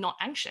not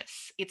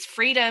anxious. It's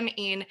freedom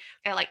in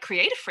like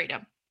creative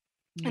freedom.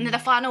 And then the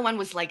Mm. final one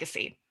was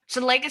legacy.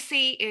 So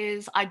legacy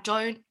is, I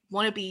don't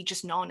want to be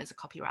just known as a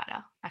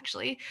copywriter,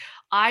 actually.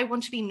 I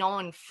want to be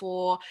known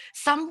for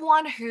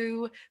someone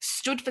who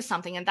stood for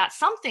something. And that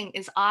something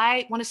is,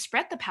 I want to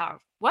spread the power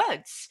of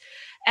words.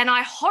 And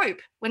I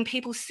hope when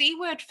people see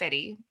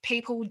WordFetti,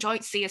 people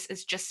don't see us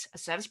as just a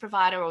service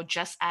provider or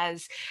just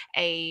as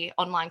a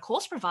online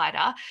course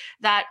provider,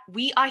 that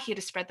we are here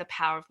to spread the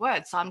power of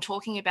words. So I'm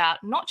talking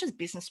about not just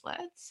business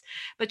words,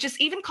 but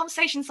just even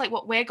conversations like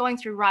what we're going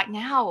through right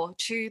now,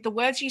 to the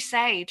words you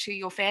say to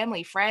your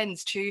family,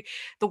 friends, to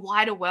the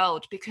wider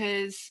world,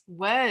 because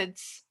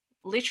words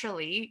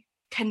literally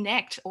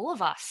connect all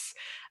of us.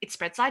 It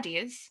spreads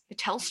ideas, it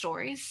tells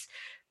stories.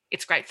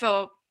 It's great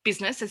for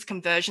business as a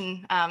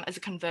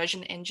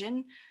conversion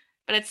engine.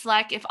 But it's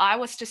like, if I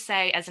was to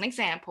say, as an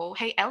example,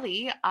 hey,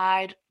 Ellie,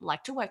 I'd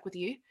like to work with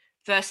you,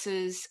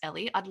 versus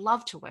Ellie, I'd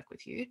love to work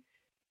with you.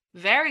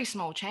 Very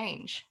small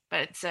change,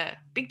 but it's a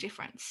big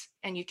difference.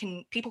 And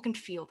people can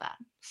feel that.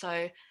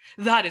 So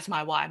that is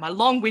my why, my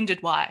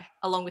long-winded why,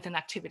 along with an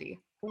activity.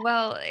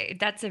 Well,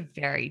 that's a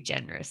very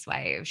generous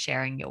way of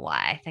sharing your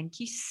why. Thank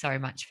you so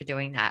much for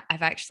doing that.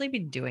 I've actually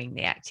been doing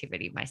the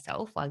activity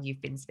myself while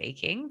you've been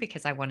speaking,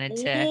 because I wanted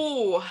to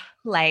Ooh.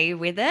 play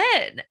with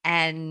it,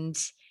 and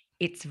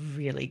it's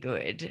really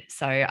good.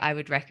 So I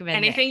would recommend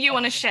it. Anything you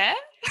want to share?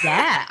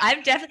 Yeah,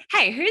 I'm definitely.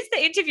 Hey, who's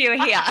the interviewer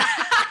here?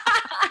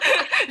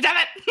 Damn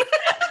it.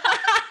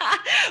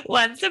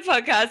 Once a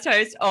podcast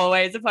host,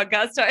 always a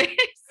podcast host.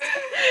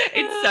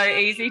 It's so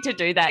easy to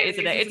do that,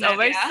 isn't it? It's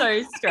almost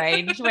so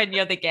strange when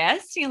you're the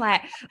guest. You're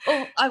like,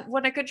 oh, I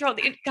want to control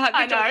the.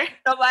 I know.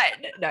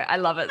 No, I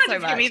love it so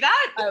much. Give me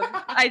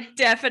that. I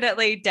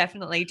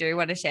definitely do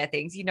want to share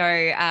things.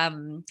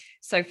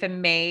 So for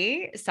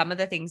me, some of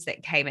the things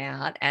that came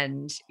out,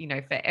 and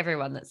for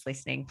everyone that's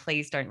listening,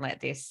 please don't let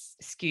this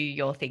skew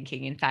your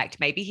thinking. In fact,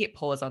 maybe hit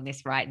pause on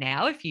this right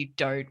now if you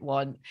don't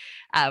want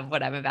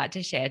what I'm about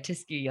to share to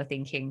skew your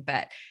thinking.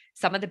 But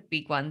some of the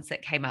big ones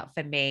that came up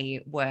for me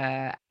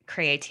were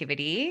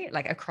creativity,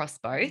 like across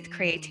both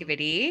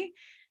creativity,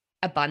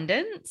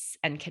 abundance,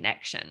 and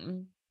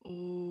connection.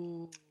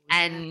 Ooh,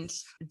 and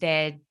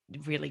they're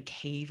really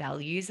key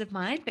values of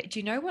mine. But do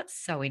you know what's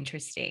so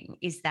interesting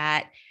is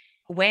that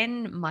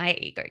when my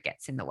ego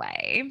gets in the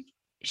way,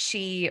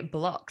 she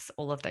blocks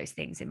all of those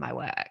things in my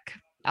work.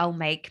 I'll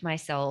make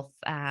myself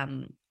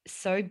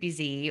so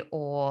busy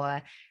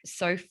or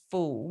so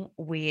full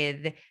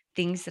with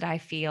things that I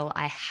feel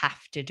I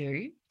have to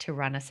do to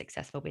run a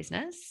successful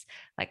business,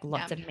 like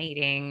lots of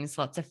meetings,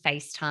 lots of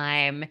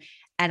FaceTime,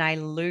 and I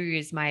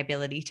lose my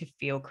ability to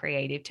feel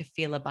creative, to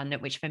feel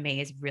abundant, which for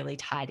me is really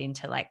tied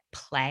into like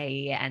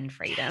play and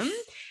freedom.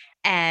 Yes.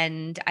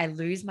 And I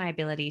lose my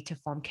ability to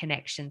form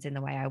connections in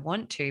the way I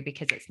want to,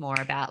 because it's more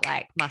about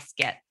like, must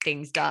get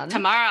things done.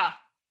 Tamara,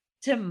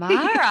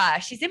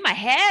 she's in my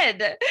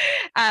head.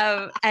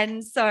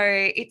 And so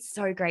it's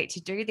so great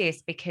to do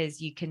this, because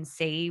you can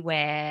see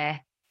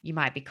where you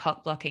might be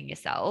cock blocking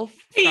yourself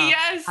from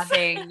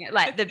having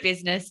like the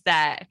business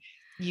that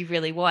you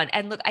really want.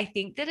 And look, I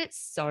think that it's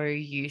so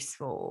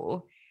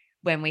useful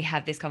when we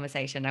have this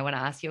conversation. I want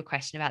to ask you a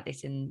question about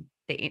this in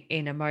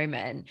a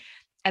moment,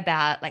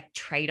 about like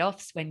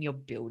trade-offs when you're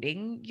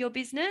building your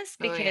business,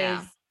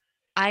 because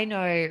I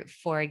know,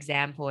 for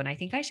example, and I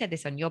think I shared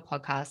this on your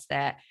podcast,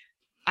 that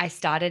I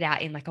started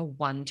out in like a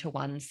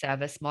one-to-one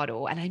service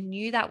model, and I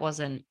knew that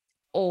wasn't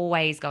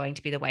always going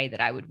to be the way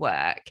that I would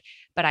work,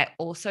 but I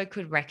also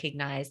could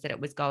recognize that it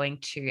was going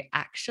to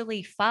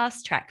actually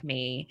fast track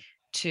me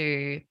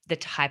to the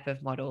type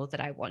of model that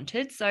I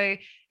wanted. So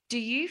do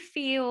you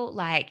feel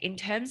like, in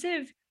terms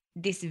of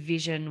this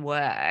vision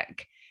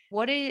work,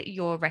 what are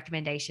your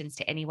recommendations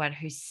to anyone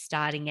who's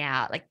starting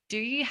out? Like, do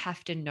you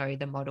have to know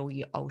the model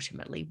you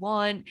ultimately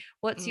want?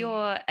 What's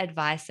your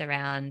advice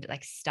around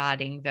like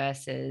starting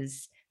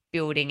versus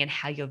building, and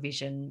how your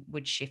vision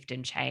would shift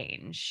and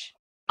change?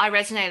 I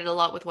resonated a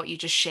lot with what you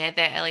just shared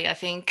there, Ellie. I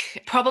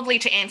think probably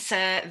to answer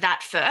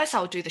that first,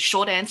 I'll do the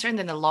short answer and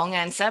then the long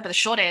answer. But the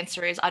short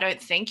answer is, I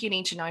don't think you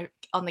need to know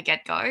on the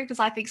get-go, because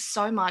I think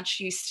so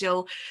much you're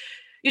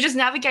just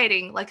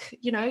navigating, like,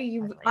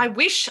 I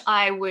wish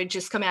I would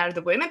just come out of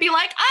the womb and be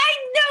like, I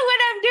know what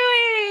I'm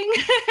doing.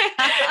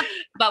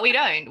 But we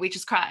don't, we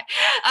just cry.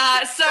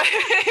 So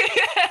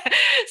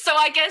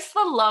I guess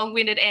the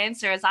long-winded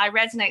answer is, I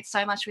resonate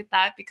so much with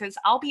that, because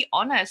I'll be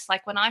honest,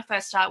 like when I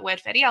first started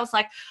WordFetti, I was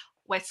like,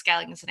 we're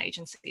scaling as an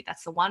agency.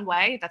 That's the one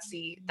way. That's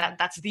the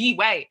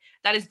way.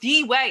 That is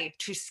the way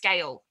to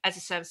scale as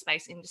a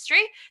service-based industry.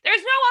 There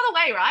is no other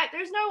way, right?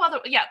 There's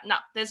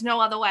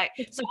no other way.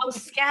 So I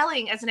was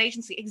scaling as an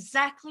agency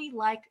exactly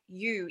like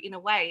you, in a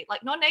way,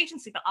 like not an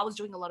agency, but I was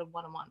doing a lot of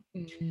one-on-one.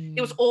 It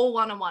was all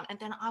one-on-one. And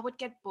then I would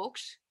get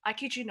booked, I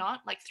kid you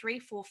not, like 3,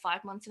 4,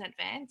 5 months in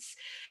advance.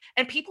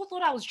 And people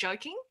thought I was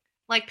joking.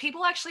 Like,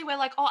 people actually were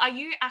like, oh, are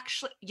you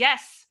actually?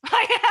 Yes,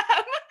 I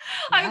am.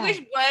 Yeah. I wish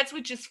words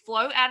would just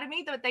flow out of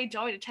me, but they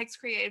don't. It takes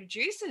creative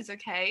juices,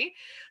 okay?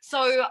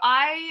 So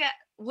I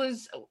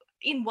was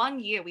in 1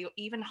 year, we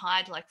even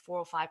hired like 4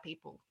 or 5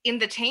 people in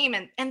the team.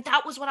 And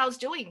that was what I was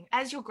doing.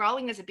 As you're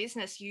growing as a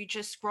business, you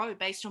just grow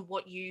based on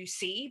what you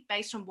see,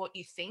 based on what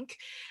you think.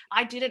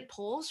 I didn't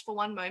pause for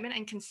one moment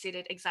and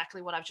considered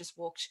exactly what I've just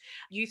walked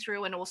you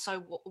through, and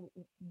also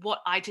what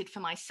I did for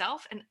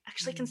myself, and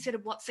actually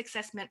considered what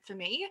success meant for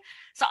me.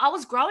 So I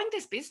was growing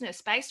this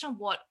business based on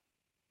what,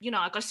 I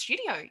got a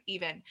studio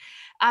even,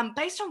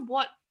 based on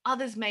what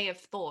others may have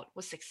thought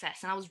was success.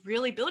 And I was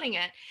really building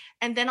it.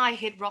 And then I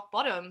hit rock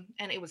bottom,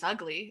 and it was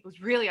ugly. It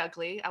was really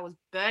ugly. I was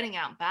burning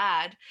out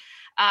bad.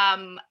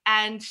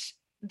 And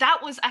that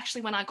was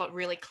actually when I got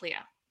really clear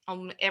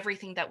on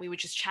everything that we were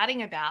just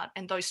chatting about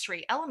and those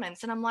 3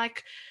 elements. And I'm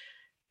like,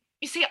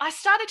 you see, I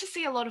started to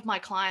see a lot of my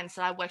clients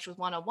that I worked with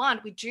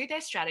one-on-one, we'd do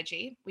their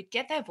strategy, we'd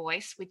get their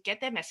voice, we'd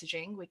get their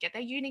messaging, we'd get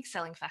their unique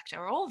selling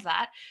factor, all of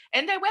that,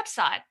 and their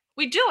website.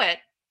 We do it.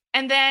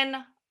 And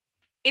then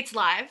it's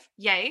live,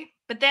 yay.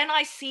 But then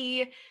I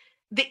see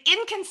the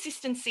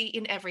inconsistency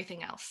in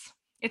everything else.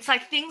 It's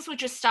like things would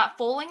just start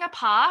falling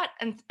apart.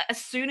 And as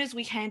soon as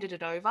we handed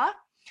it over,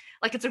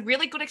 like it's a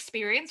really good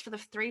experience for the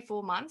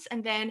 3-4 months.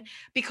 And then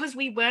because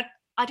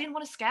I didn't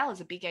want to scale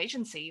as a big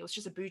agency. It was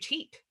just a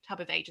boutique type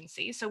of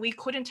agency. So we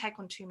couldn't take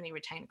on too many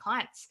retained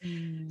clients.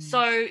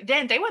 So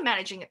then they were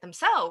managing it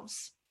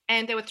themselves.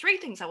 And there were 3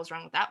 things that was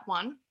wrong with that.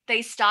 One,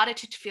 they started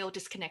to feel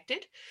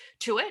disconnected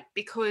to it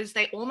because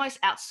they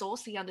almost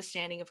outsourced the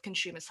understanding of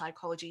consumer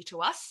psychology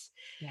to us.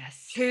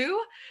 Yes.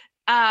 2,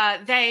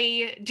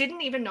 they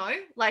didn't even know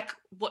like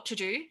what to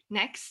do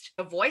next.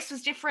 The voice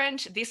was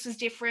different. This was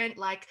different.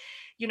 Like,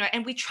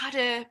 and we try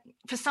to,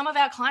 for some of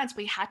our clients,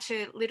 we had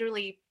to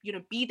literally,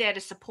 be there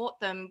to support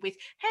them with,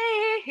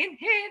 hey, hint,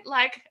 hint.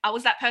 Like I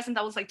was that person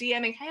that was like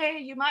DMing, hey,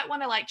 you might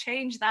want to like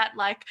change that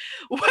like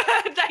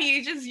word that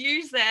you just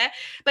used there.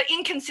 But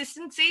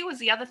inconsistency was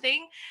the other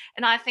thing.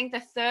 And I think the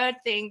third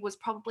thing was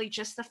probably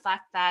just the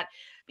fact that,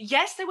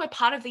 yes, they were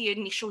part of the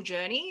initial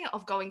journey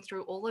of going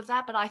through all of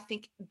that. But I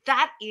think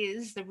that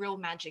is the real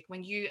magic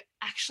when you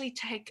actually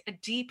take a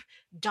deep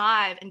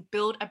dive and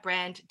build a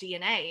brand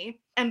DNA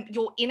and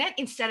you're in it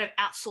instead of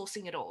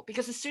outsourcing it all.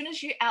 Because as soon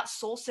as you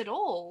outsource it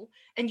all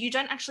and you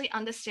don't actually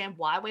understand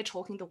why we're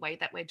talking the way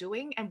that we're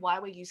doing and why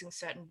we're using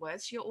certain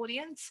words to your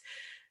audience,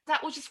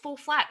 that will just fall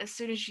flat as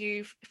soon as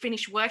you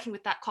finish working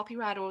with that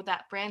copywriter or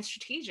that brand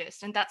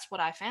strategist. And that's what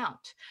I found.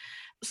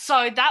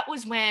 So that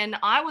was when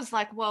I was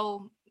like,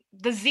 well,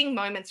 the zing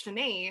moments for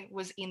me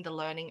was in the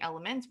learning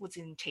elements, was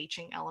in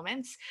teaching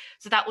elements.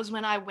 So that was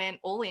when I went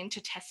all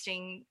into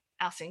testing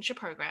our signature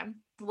program,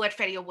 Word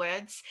for Your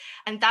Words.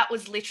 And that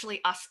was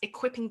literally us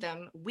equipping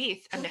them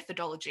with a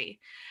methodology,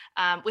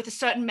 with a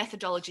certain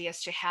methodology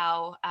as to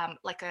how,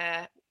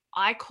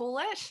 I call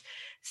it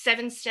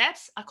 7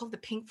 steps. I call it the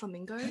pink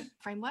flamingo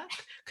framework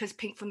because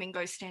pink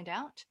flamingos stand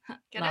out.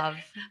 Get Love.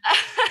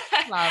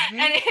 it? Love.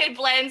 And it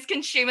blends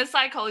consumer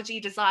psychology,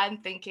 design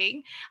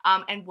thinking,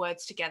 and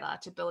words together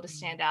to build a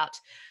standout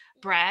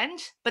brand.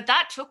 But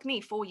that took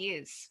me 4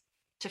 years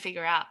to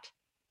figure out.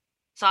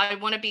 So I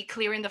want to be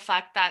clear in the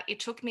fact that it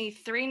took me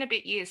 3 and a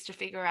bit years to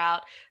figure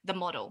out the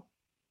model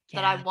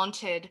that I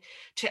wanted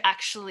to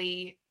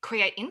actually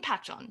create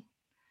impact on.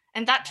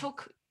 And that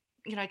took,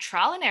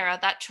 trial and error.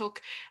 That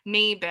took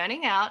me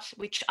burning out,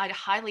 which I'd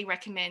highly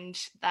recommend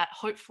that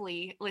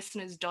hopefully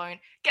listeners don't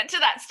get to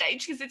that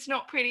stage because it's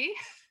not pretty.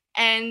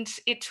 And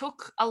it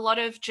took a lot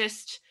of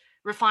just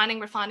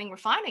refining.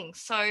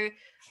 So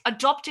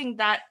adopting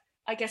that,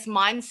 I guess,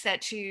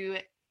 mindset to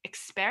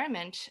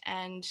experiment,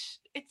 and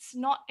it's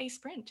not a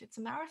sprint, it's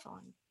a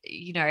marathon.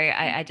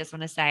 I just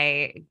want to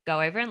say, go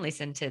over and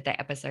listen to the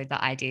episode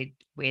that I did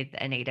with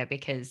Anita,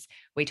 because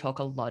we talk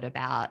a lot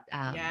about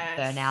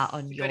burnout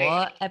on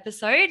your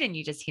episode, and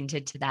you just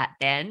hinted to that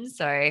then.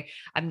 So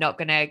I'm not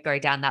going to go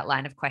down that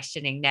line of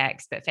questioning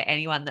next, but for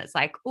anyone that's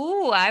like,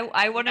 oh,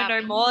 I want to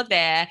know more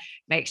there,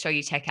 make sure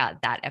you check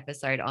out that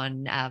episode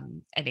on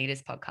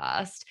Anita's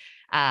podcast.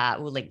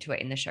 We'll link to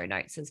it in the show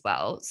notes as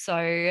well.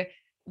 So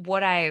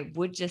what I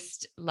would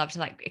just love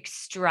to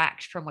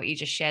extract from what you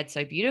just shared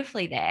so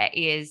beautifully there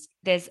is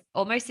there's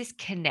almost this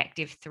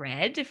connective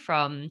thread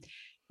from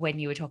when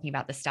you were talking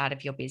about the start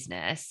of your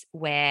business,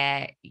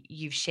 where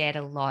you've shared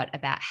a lot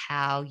about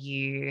how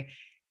you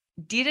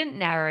didn't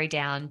narrow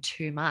down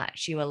too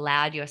much. You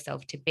allowed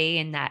yourself to be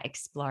in that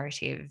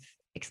exploratory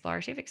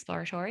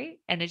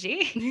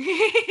energy.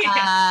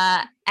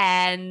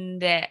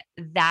 And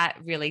that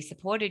really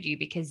supported you,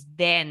 because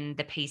then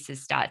the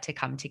pieces start to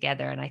come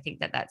together. And I think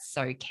that that's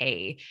so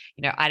key.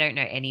 I don't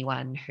know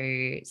anyone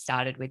who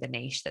started with a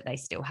niche that they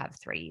still have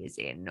 3 years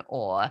in,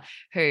 or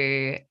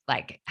who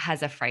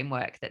has a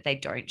framework that they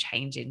don't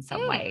change in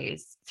some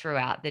ways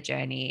throughout the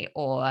journey,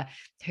 or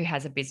who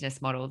has a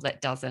business model that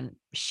doesn't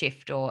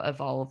shift or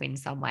evolve in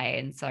some way.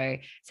 And so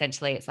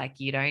essentially it's like,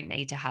 you don't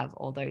need to have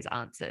all those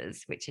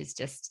answers, which is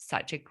just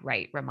such a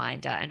great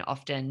reminder. And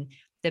often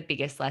the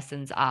biggest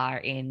lessons are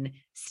in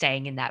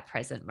staying in that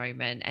present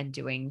moment and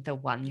doing the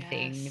one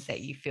thing that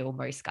you feel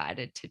most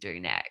guided to do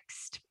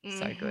next.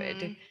 So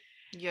good.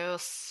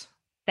 Yes.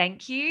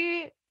 Thank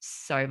you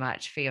so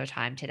much for your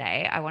time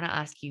today. I want to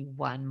ask you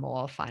one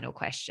more final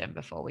question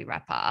before we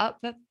wrap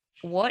up.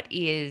 What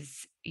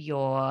is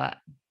your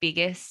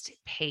biggest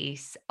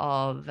piece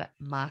of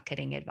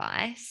marketing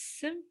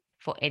advice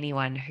for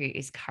anyone who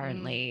is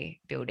currently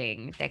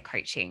building their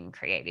coaching,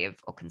 creative,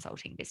 or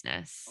consulting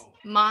business?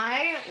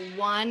 My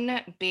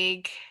one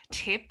big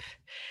tip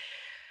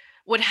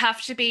would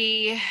have to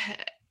be,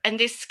 and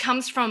this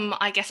comes from,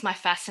 I guess, my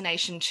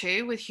fascination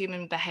too with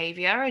human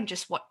behavior and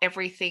just what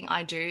everything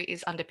I do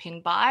is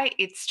underpinned by.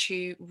 It's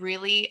to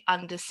really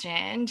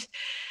understand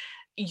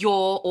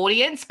your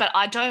audience, but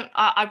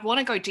I want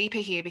to go deeper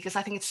here because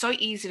I think it's so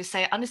easy to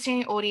say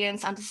understand your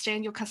audience,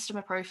 understand your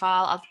customer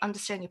profile,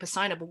 understand your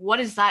persona, but what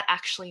does that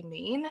actually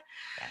mean?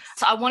 Yes.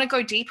 So I want to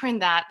go deeper in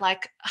that,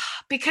 like,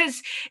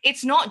 because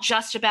it's not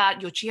just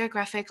about your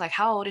geographic, like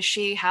how old is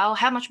she, how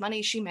much money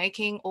is she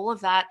making, all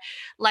of that.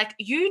 Like,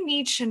 you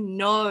need to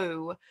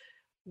know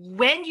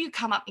when you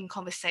come up in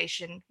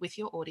conversation with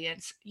your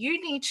audience,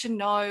 you need to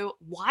know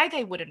why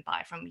they wouldn't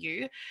buy from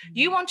you.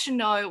 You want to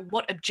know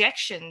what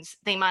objections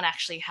they might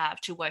actually have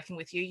to working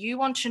with you. You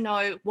want to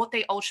know what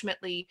they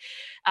ultimately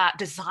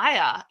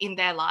desire in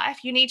their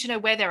life. You need to know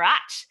where they're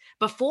at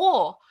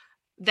before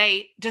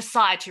they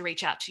decide to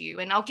reach out to you.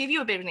 And I'll give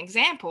you a bit of an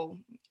example.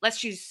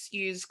 Let's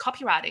use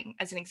copywriting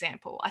as an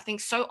example. I think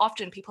so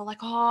often people are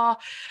like,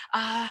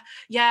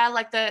 yeah,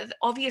 like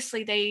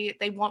obviously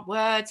they want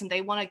words and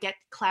they want to get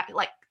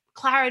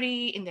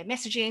clarity in their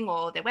messaging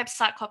or their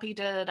website copy,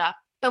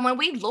 But when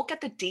we look at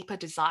the deeper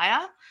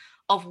desire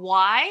of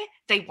why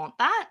they want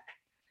that,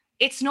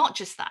 it's not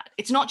just that.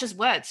 It's not just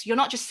words. You're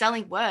not just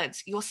selling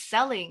words. You're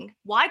selling,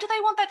 why do they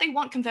want that? They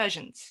want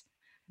conversions.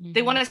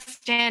 They want to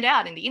stand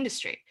out in the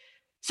industry.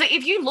 So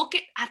if you look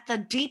at the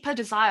deeper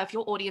desire of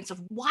your audience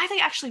of why they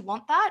actually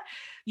want that,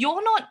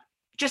 you're not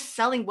just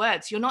selling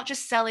words. You're not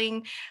just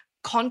selling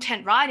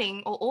content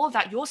writing or all of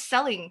that. You're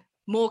selling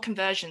more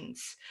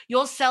conversions.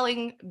 You're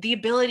selling the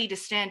ability to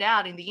stand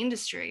out in the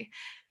industry.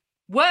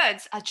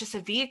 Words are just a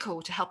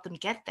vehicle to help them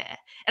get there.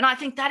 And I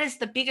think that is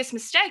the biggest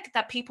mistake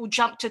that people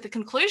jump to the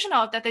conclusion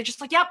of, that they're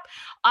just like, yep,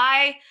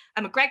 I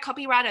am a great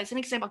copywriter. As an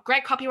example,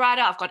 great copywriter.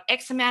 I've got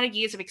X amount of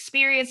years of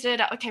experience.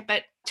 Okay,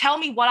 but tell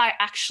me what I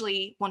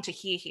actually want to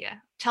hear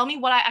here. Tell me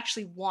what I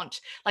actually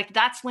want. Like,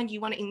 that's when you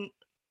want to,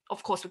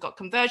 of course, we've got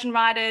conversion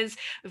writers,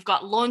 we've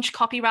got launch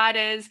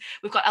copywriters,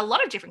 we've got a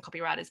lot of different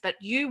copywriters, but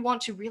you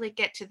want to really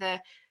get to the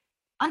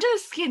under the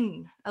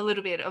skin a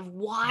little bit of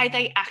why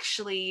they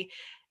actually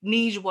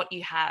need what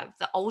you have,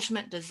 the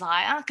ultimate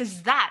desire,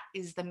 because that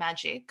is the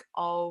magic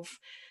of,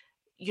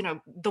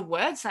 the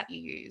words that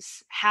you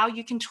use, how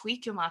you can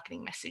tweak your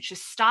marketing message.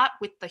 Just start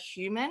with the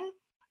human.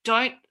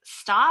 Don't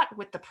start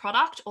with the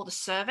product or the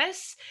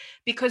service,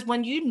 because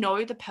when you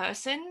know the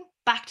person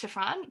back to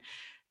front,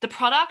 the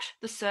product,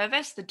 the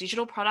service, the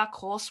digital product,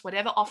 course,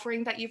 whatever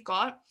offering that you've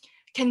got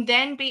can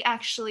then be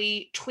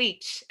actually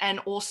tweaked. And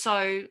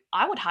also,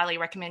 I would highly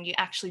recommend you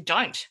actually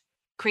don't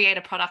create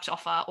a product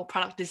offer or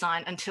product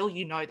design until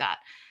you know that,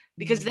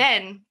 because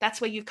then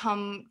that's where you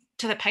come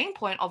to the pain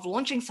point of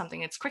launching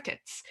something. It's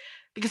crickets,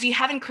 because you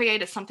haven't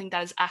created something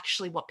that is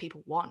actually what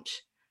people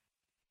want.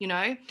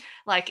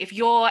 Like, if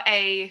you're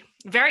a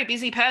very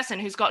busy person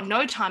who's got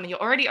no time and you're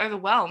already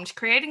overwhelmed,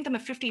 creating them a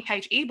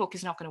 50-page ebook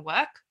is not going to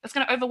work. That's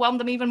going to overwhelm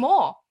them even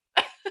more.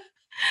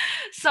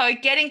 So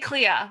getting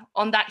clear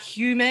on that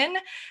human,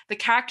 the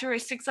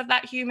characteristics of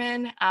that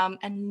human,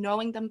 and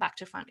knowing them back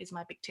to front is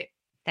my big tip.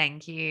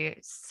 Thank you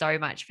so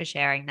much for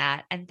sharing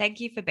that. And thank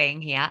you for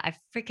being here. I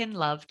freaking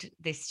loved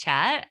this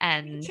chat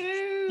and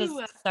just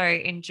so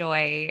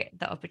enjoy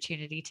the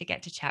opportunity to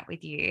get to chat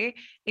with you.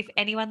 If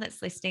anyone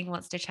that's listening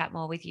wants to chat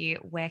more with you,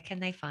 where can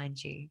they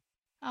find you?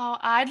 Oh,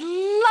 I'd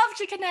love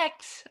to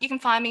connect. You can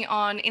find me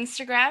on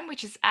Instagram,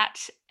 which is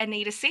at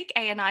AnitaSiek,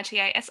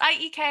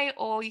 ANITASIEK,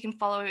 or you can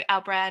follow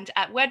our brand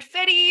at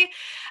Wordfetti.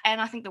 And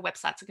I think the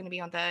websites are going to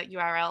be on the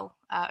URL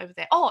over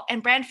there. Oh,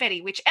 and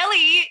Brandfetti, which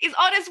Ellie is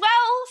on as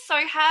well. So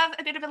have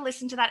a bit of a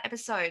listen to that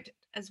episode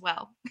as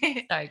well.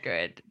 So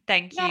good.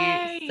 Thank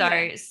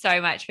you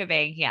so much for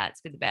being here.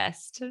 It's been the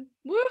best.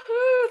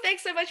 Woohoo!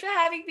 Thanks so much for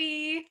having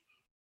me.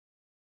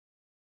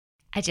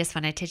 I just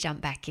wanted to jump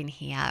back in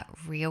here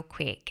real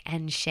quick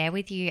and share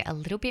with you a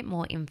little bit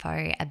more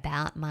info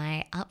about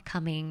my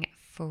upcoming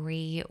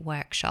free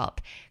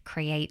workshop,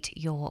 Create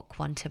Your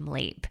Quantum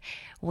Leap.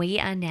 We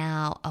are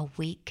now a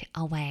week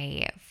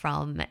away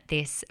from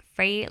this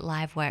free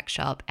live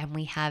workshop, and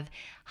we have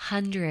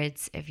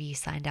hundreds of you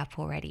signed up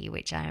already,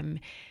 which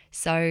I'm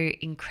so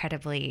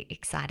incredibly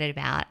excited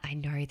about. I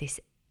know this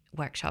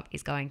workshop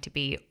is going to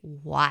be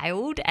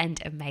wild and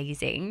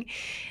amazing.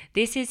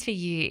 This is for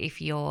you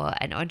if you're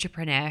an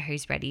entrepreneur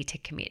who's ready to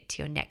commit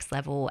to your next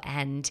level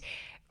and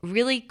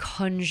really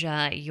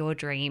conjure your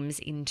dreams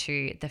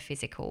into the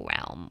physical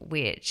realm,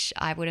 which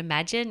I would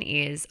imagine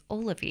is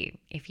all of you.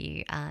 If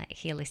you are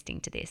here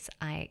listening to this,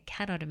 I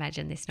cannot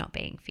imagine this not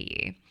being for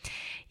you.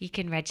 You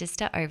can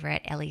register over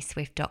at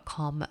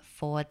ellieswift.com/quantum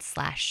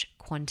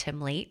Quantum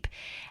Leap.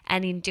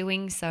 And in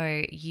doing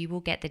so, you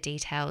will get the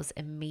details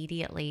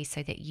immediately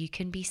so that you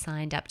can be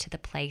signed up to the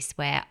place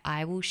where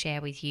I will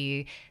share with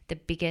you the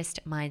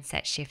biggest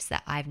mindset shifts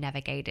that I've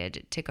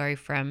navigated to go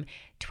from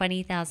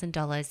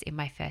 $20,000 in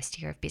my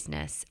first year of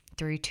business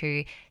through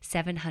to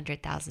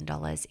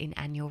 $700,000 in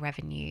annual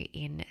revenue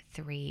in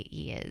 3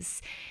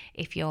 years.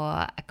 If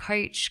you're a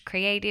coach,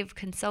 creative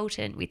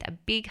consultant with a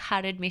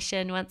big-hearted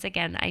mission, once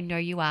again, I know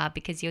you are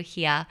because you're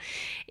here.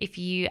 If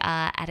you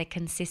are at a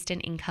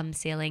consistent income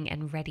ceiling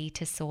and ready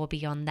to soar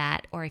beyond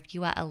that, or if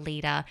you are a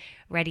leader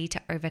ready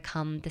to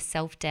overcome the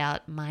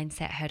self-doubt,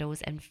 mindset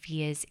hurdles, and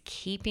fears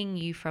keeping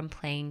you from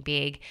playing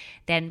big,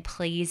 then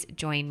please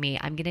join me.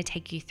 I'm going to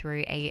take you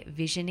through a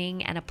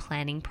visioning and a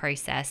planning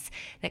process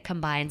that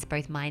combines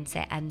both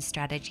mindset and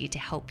strategy to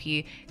help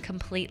you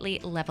completely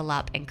level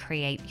up and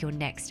create your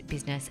next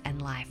business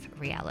and life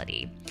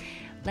reality.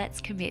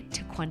 Let's commit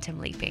to quantum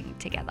leaping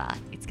together.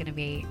 It's going to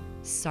be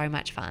so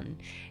much fun.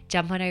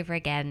 Jump on over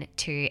again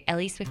to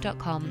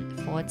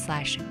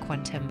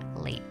ellieswift.com/quantum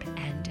leap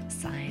and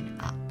sign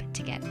up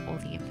to get all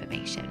the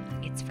information.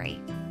 It's free.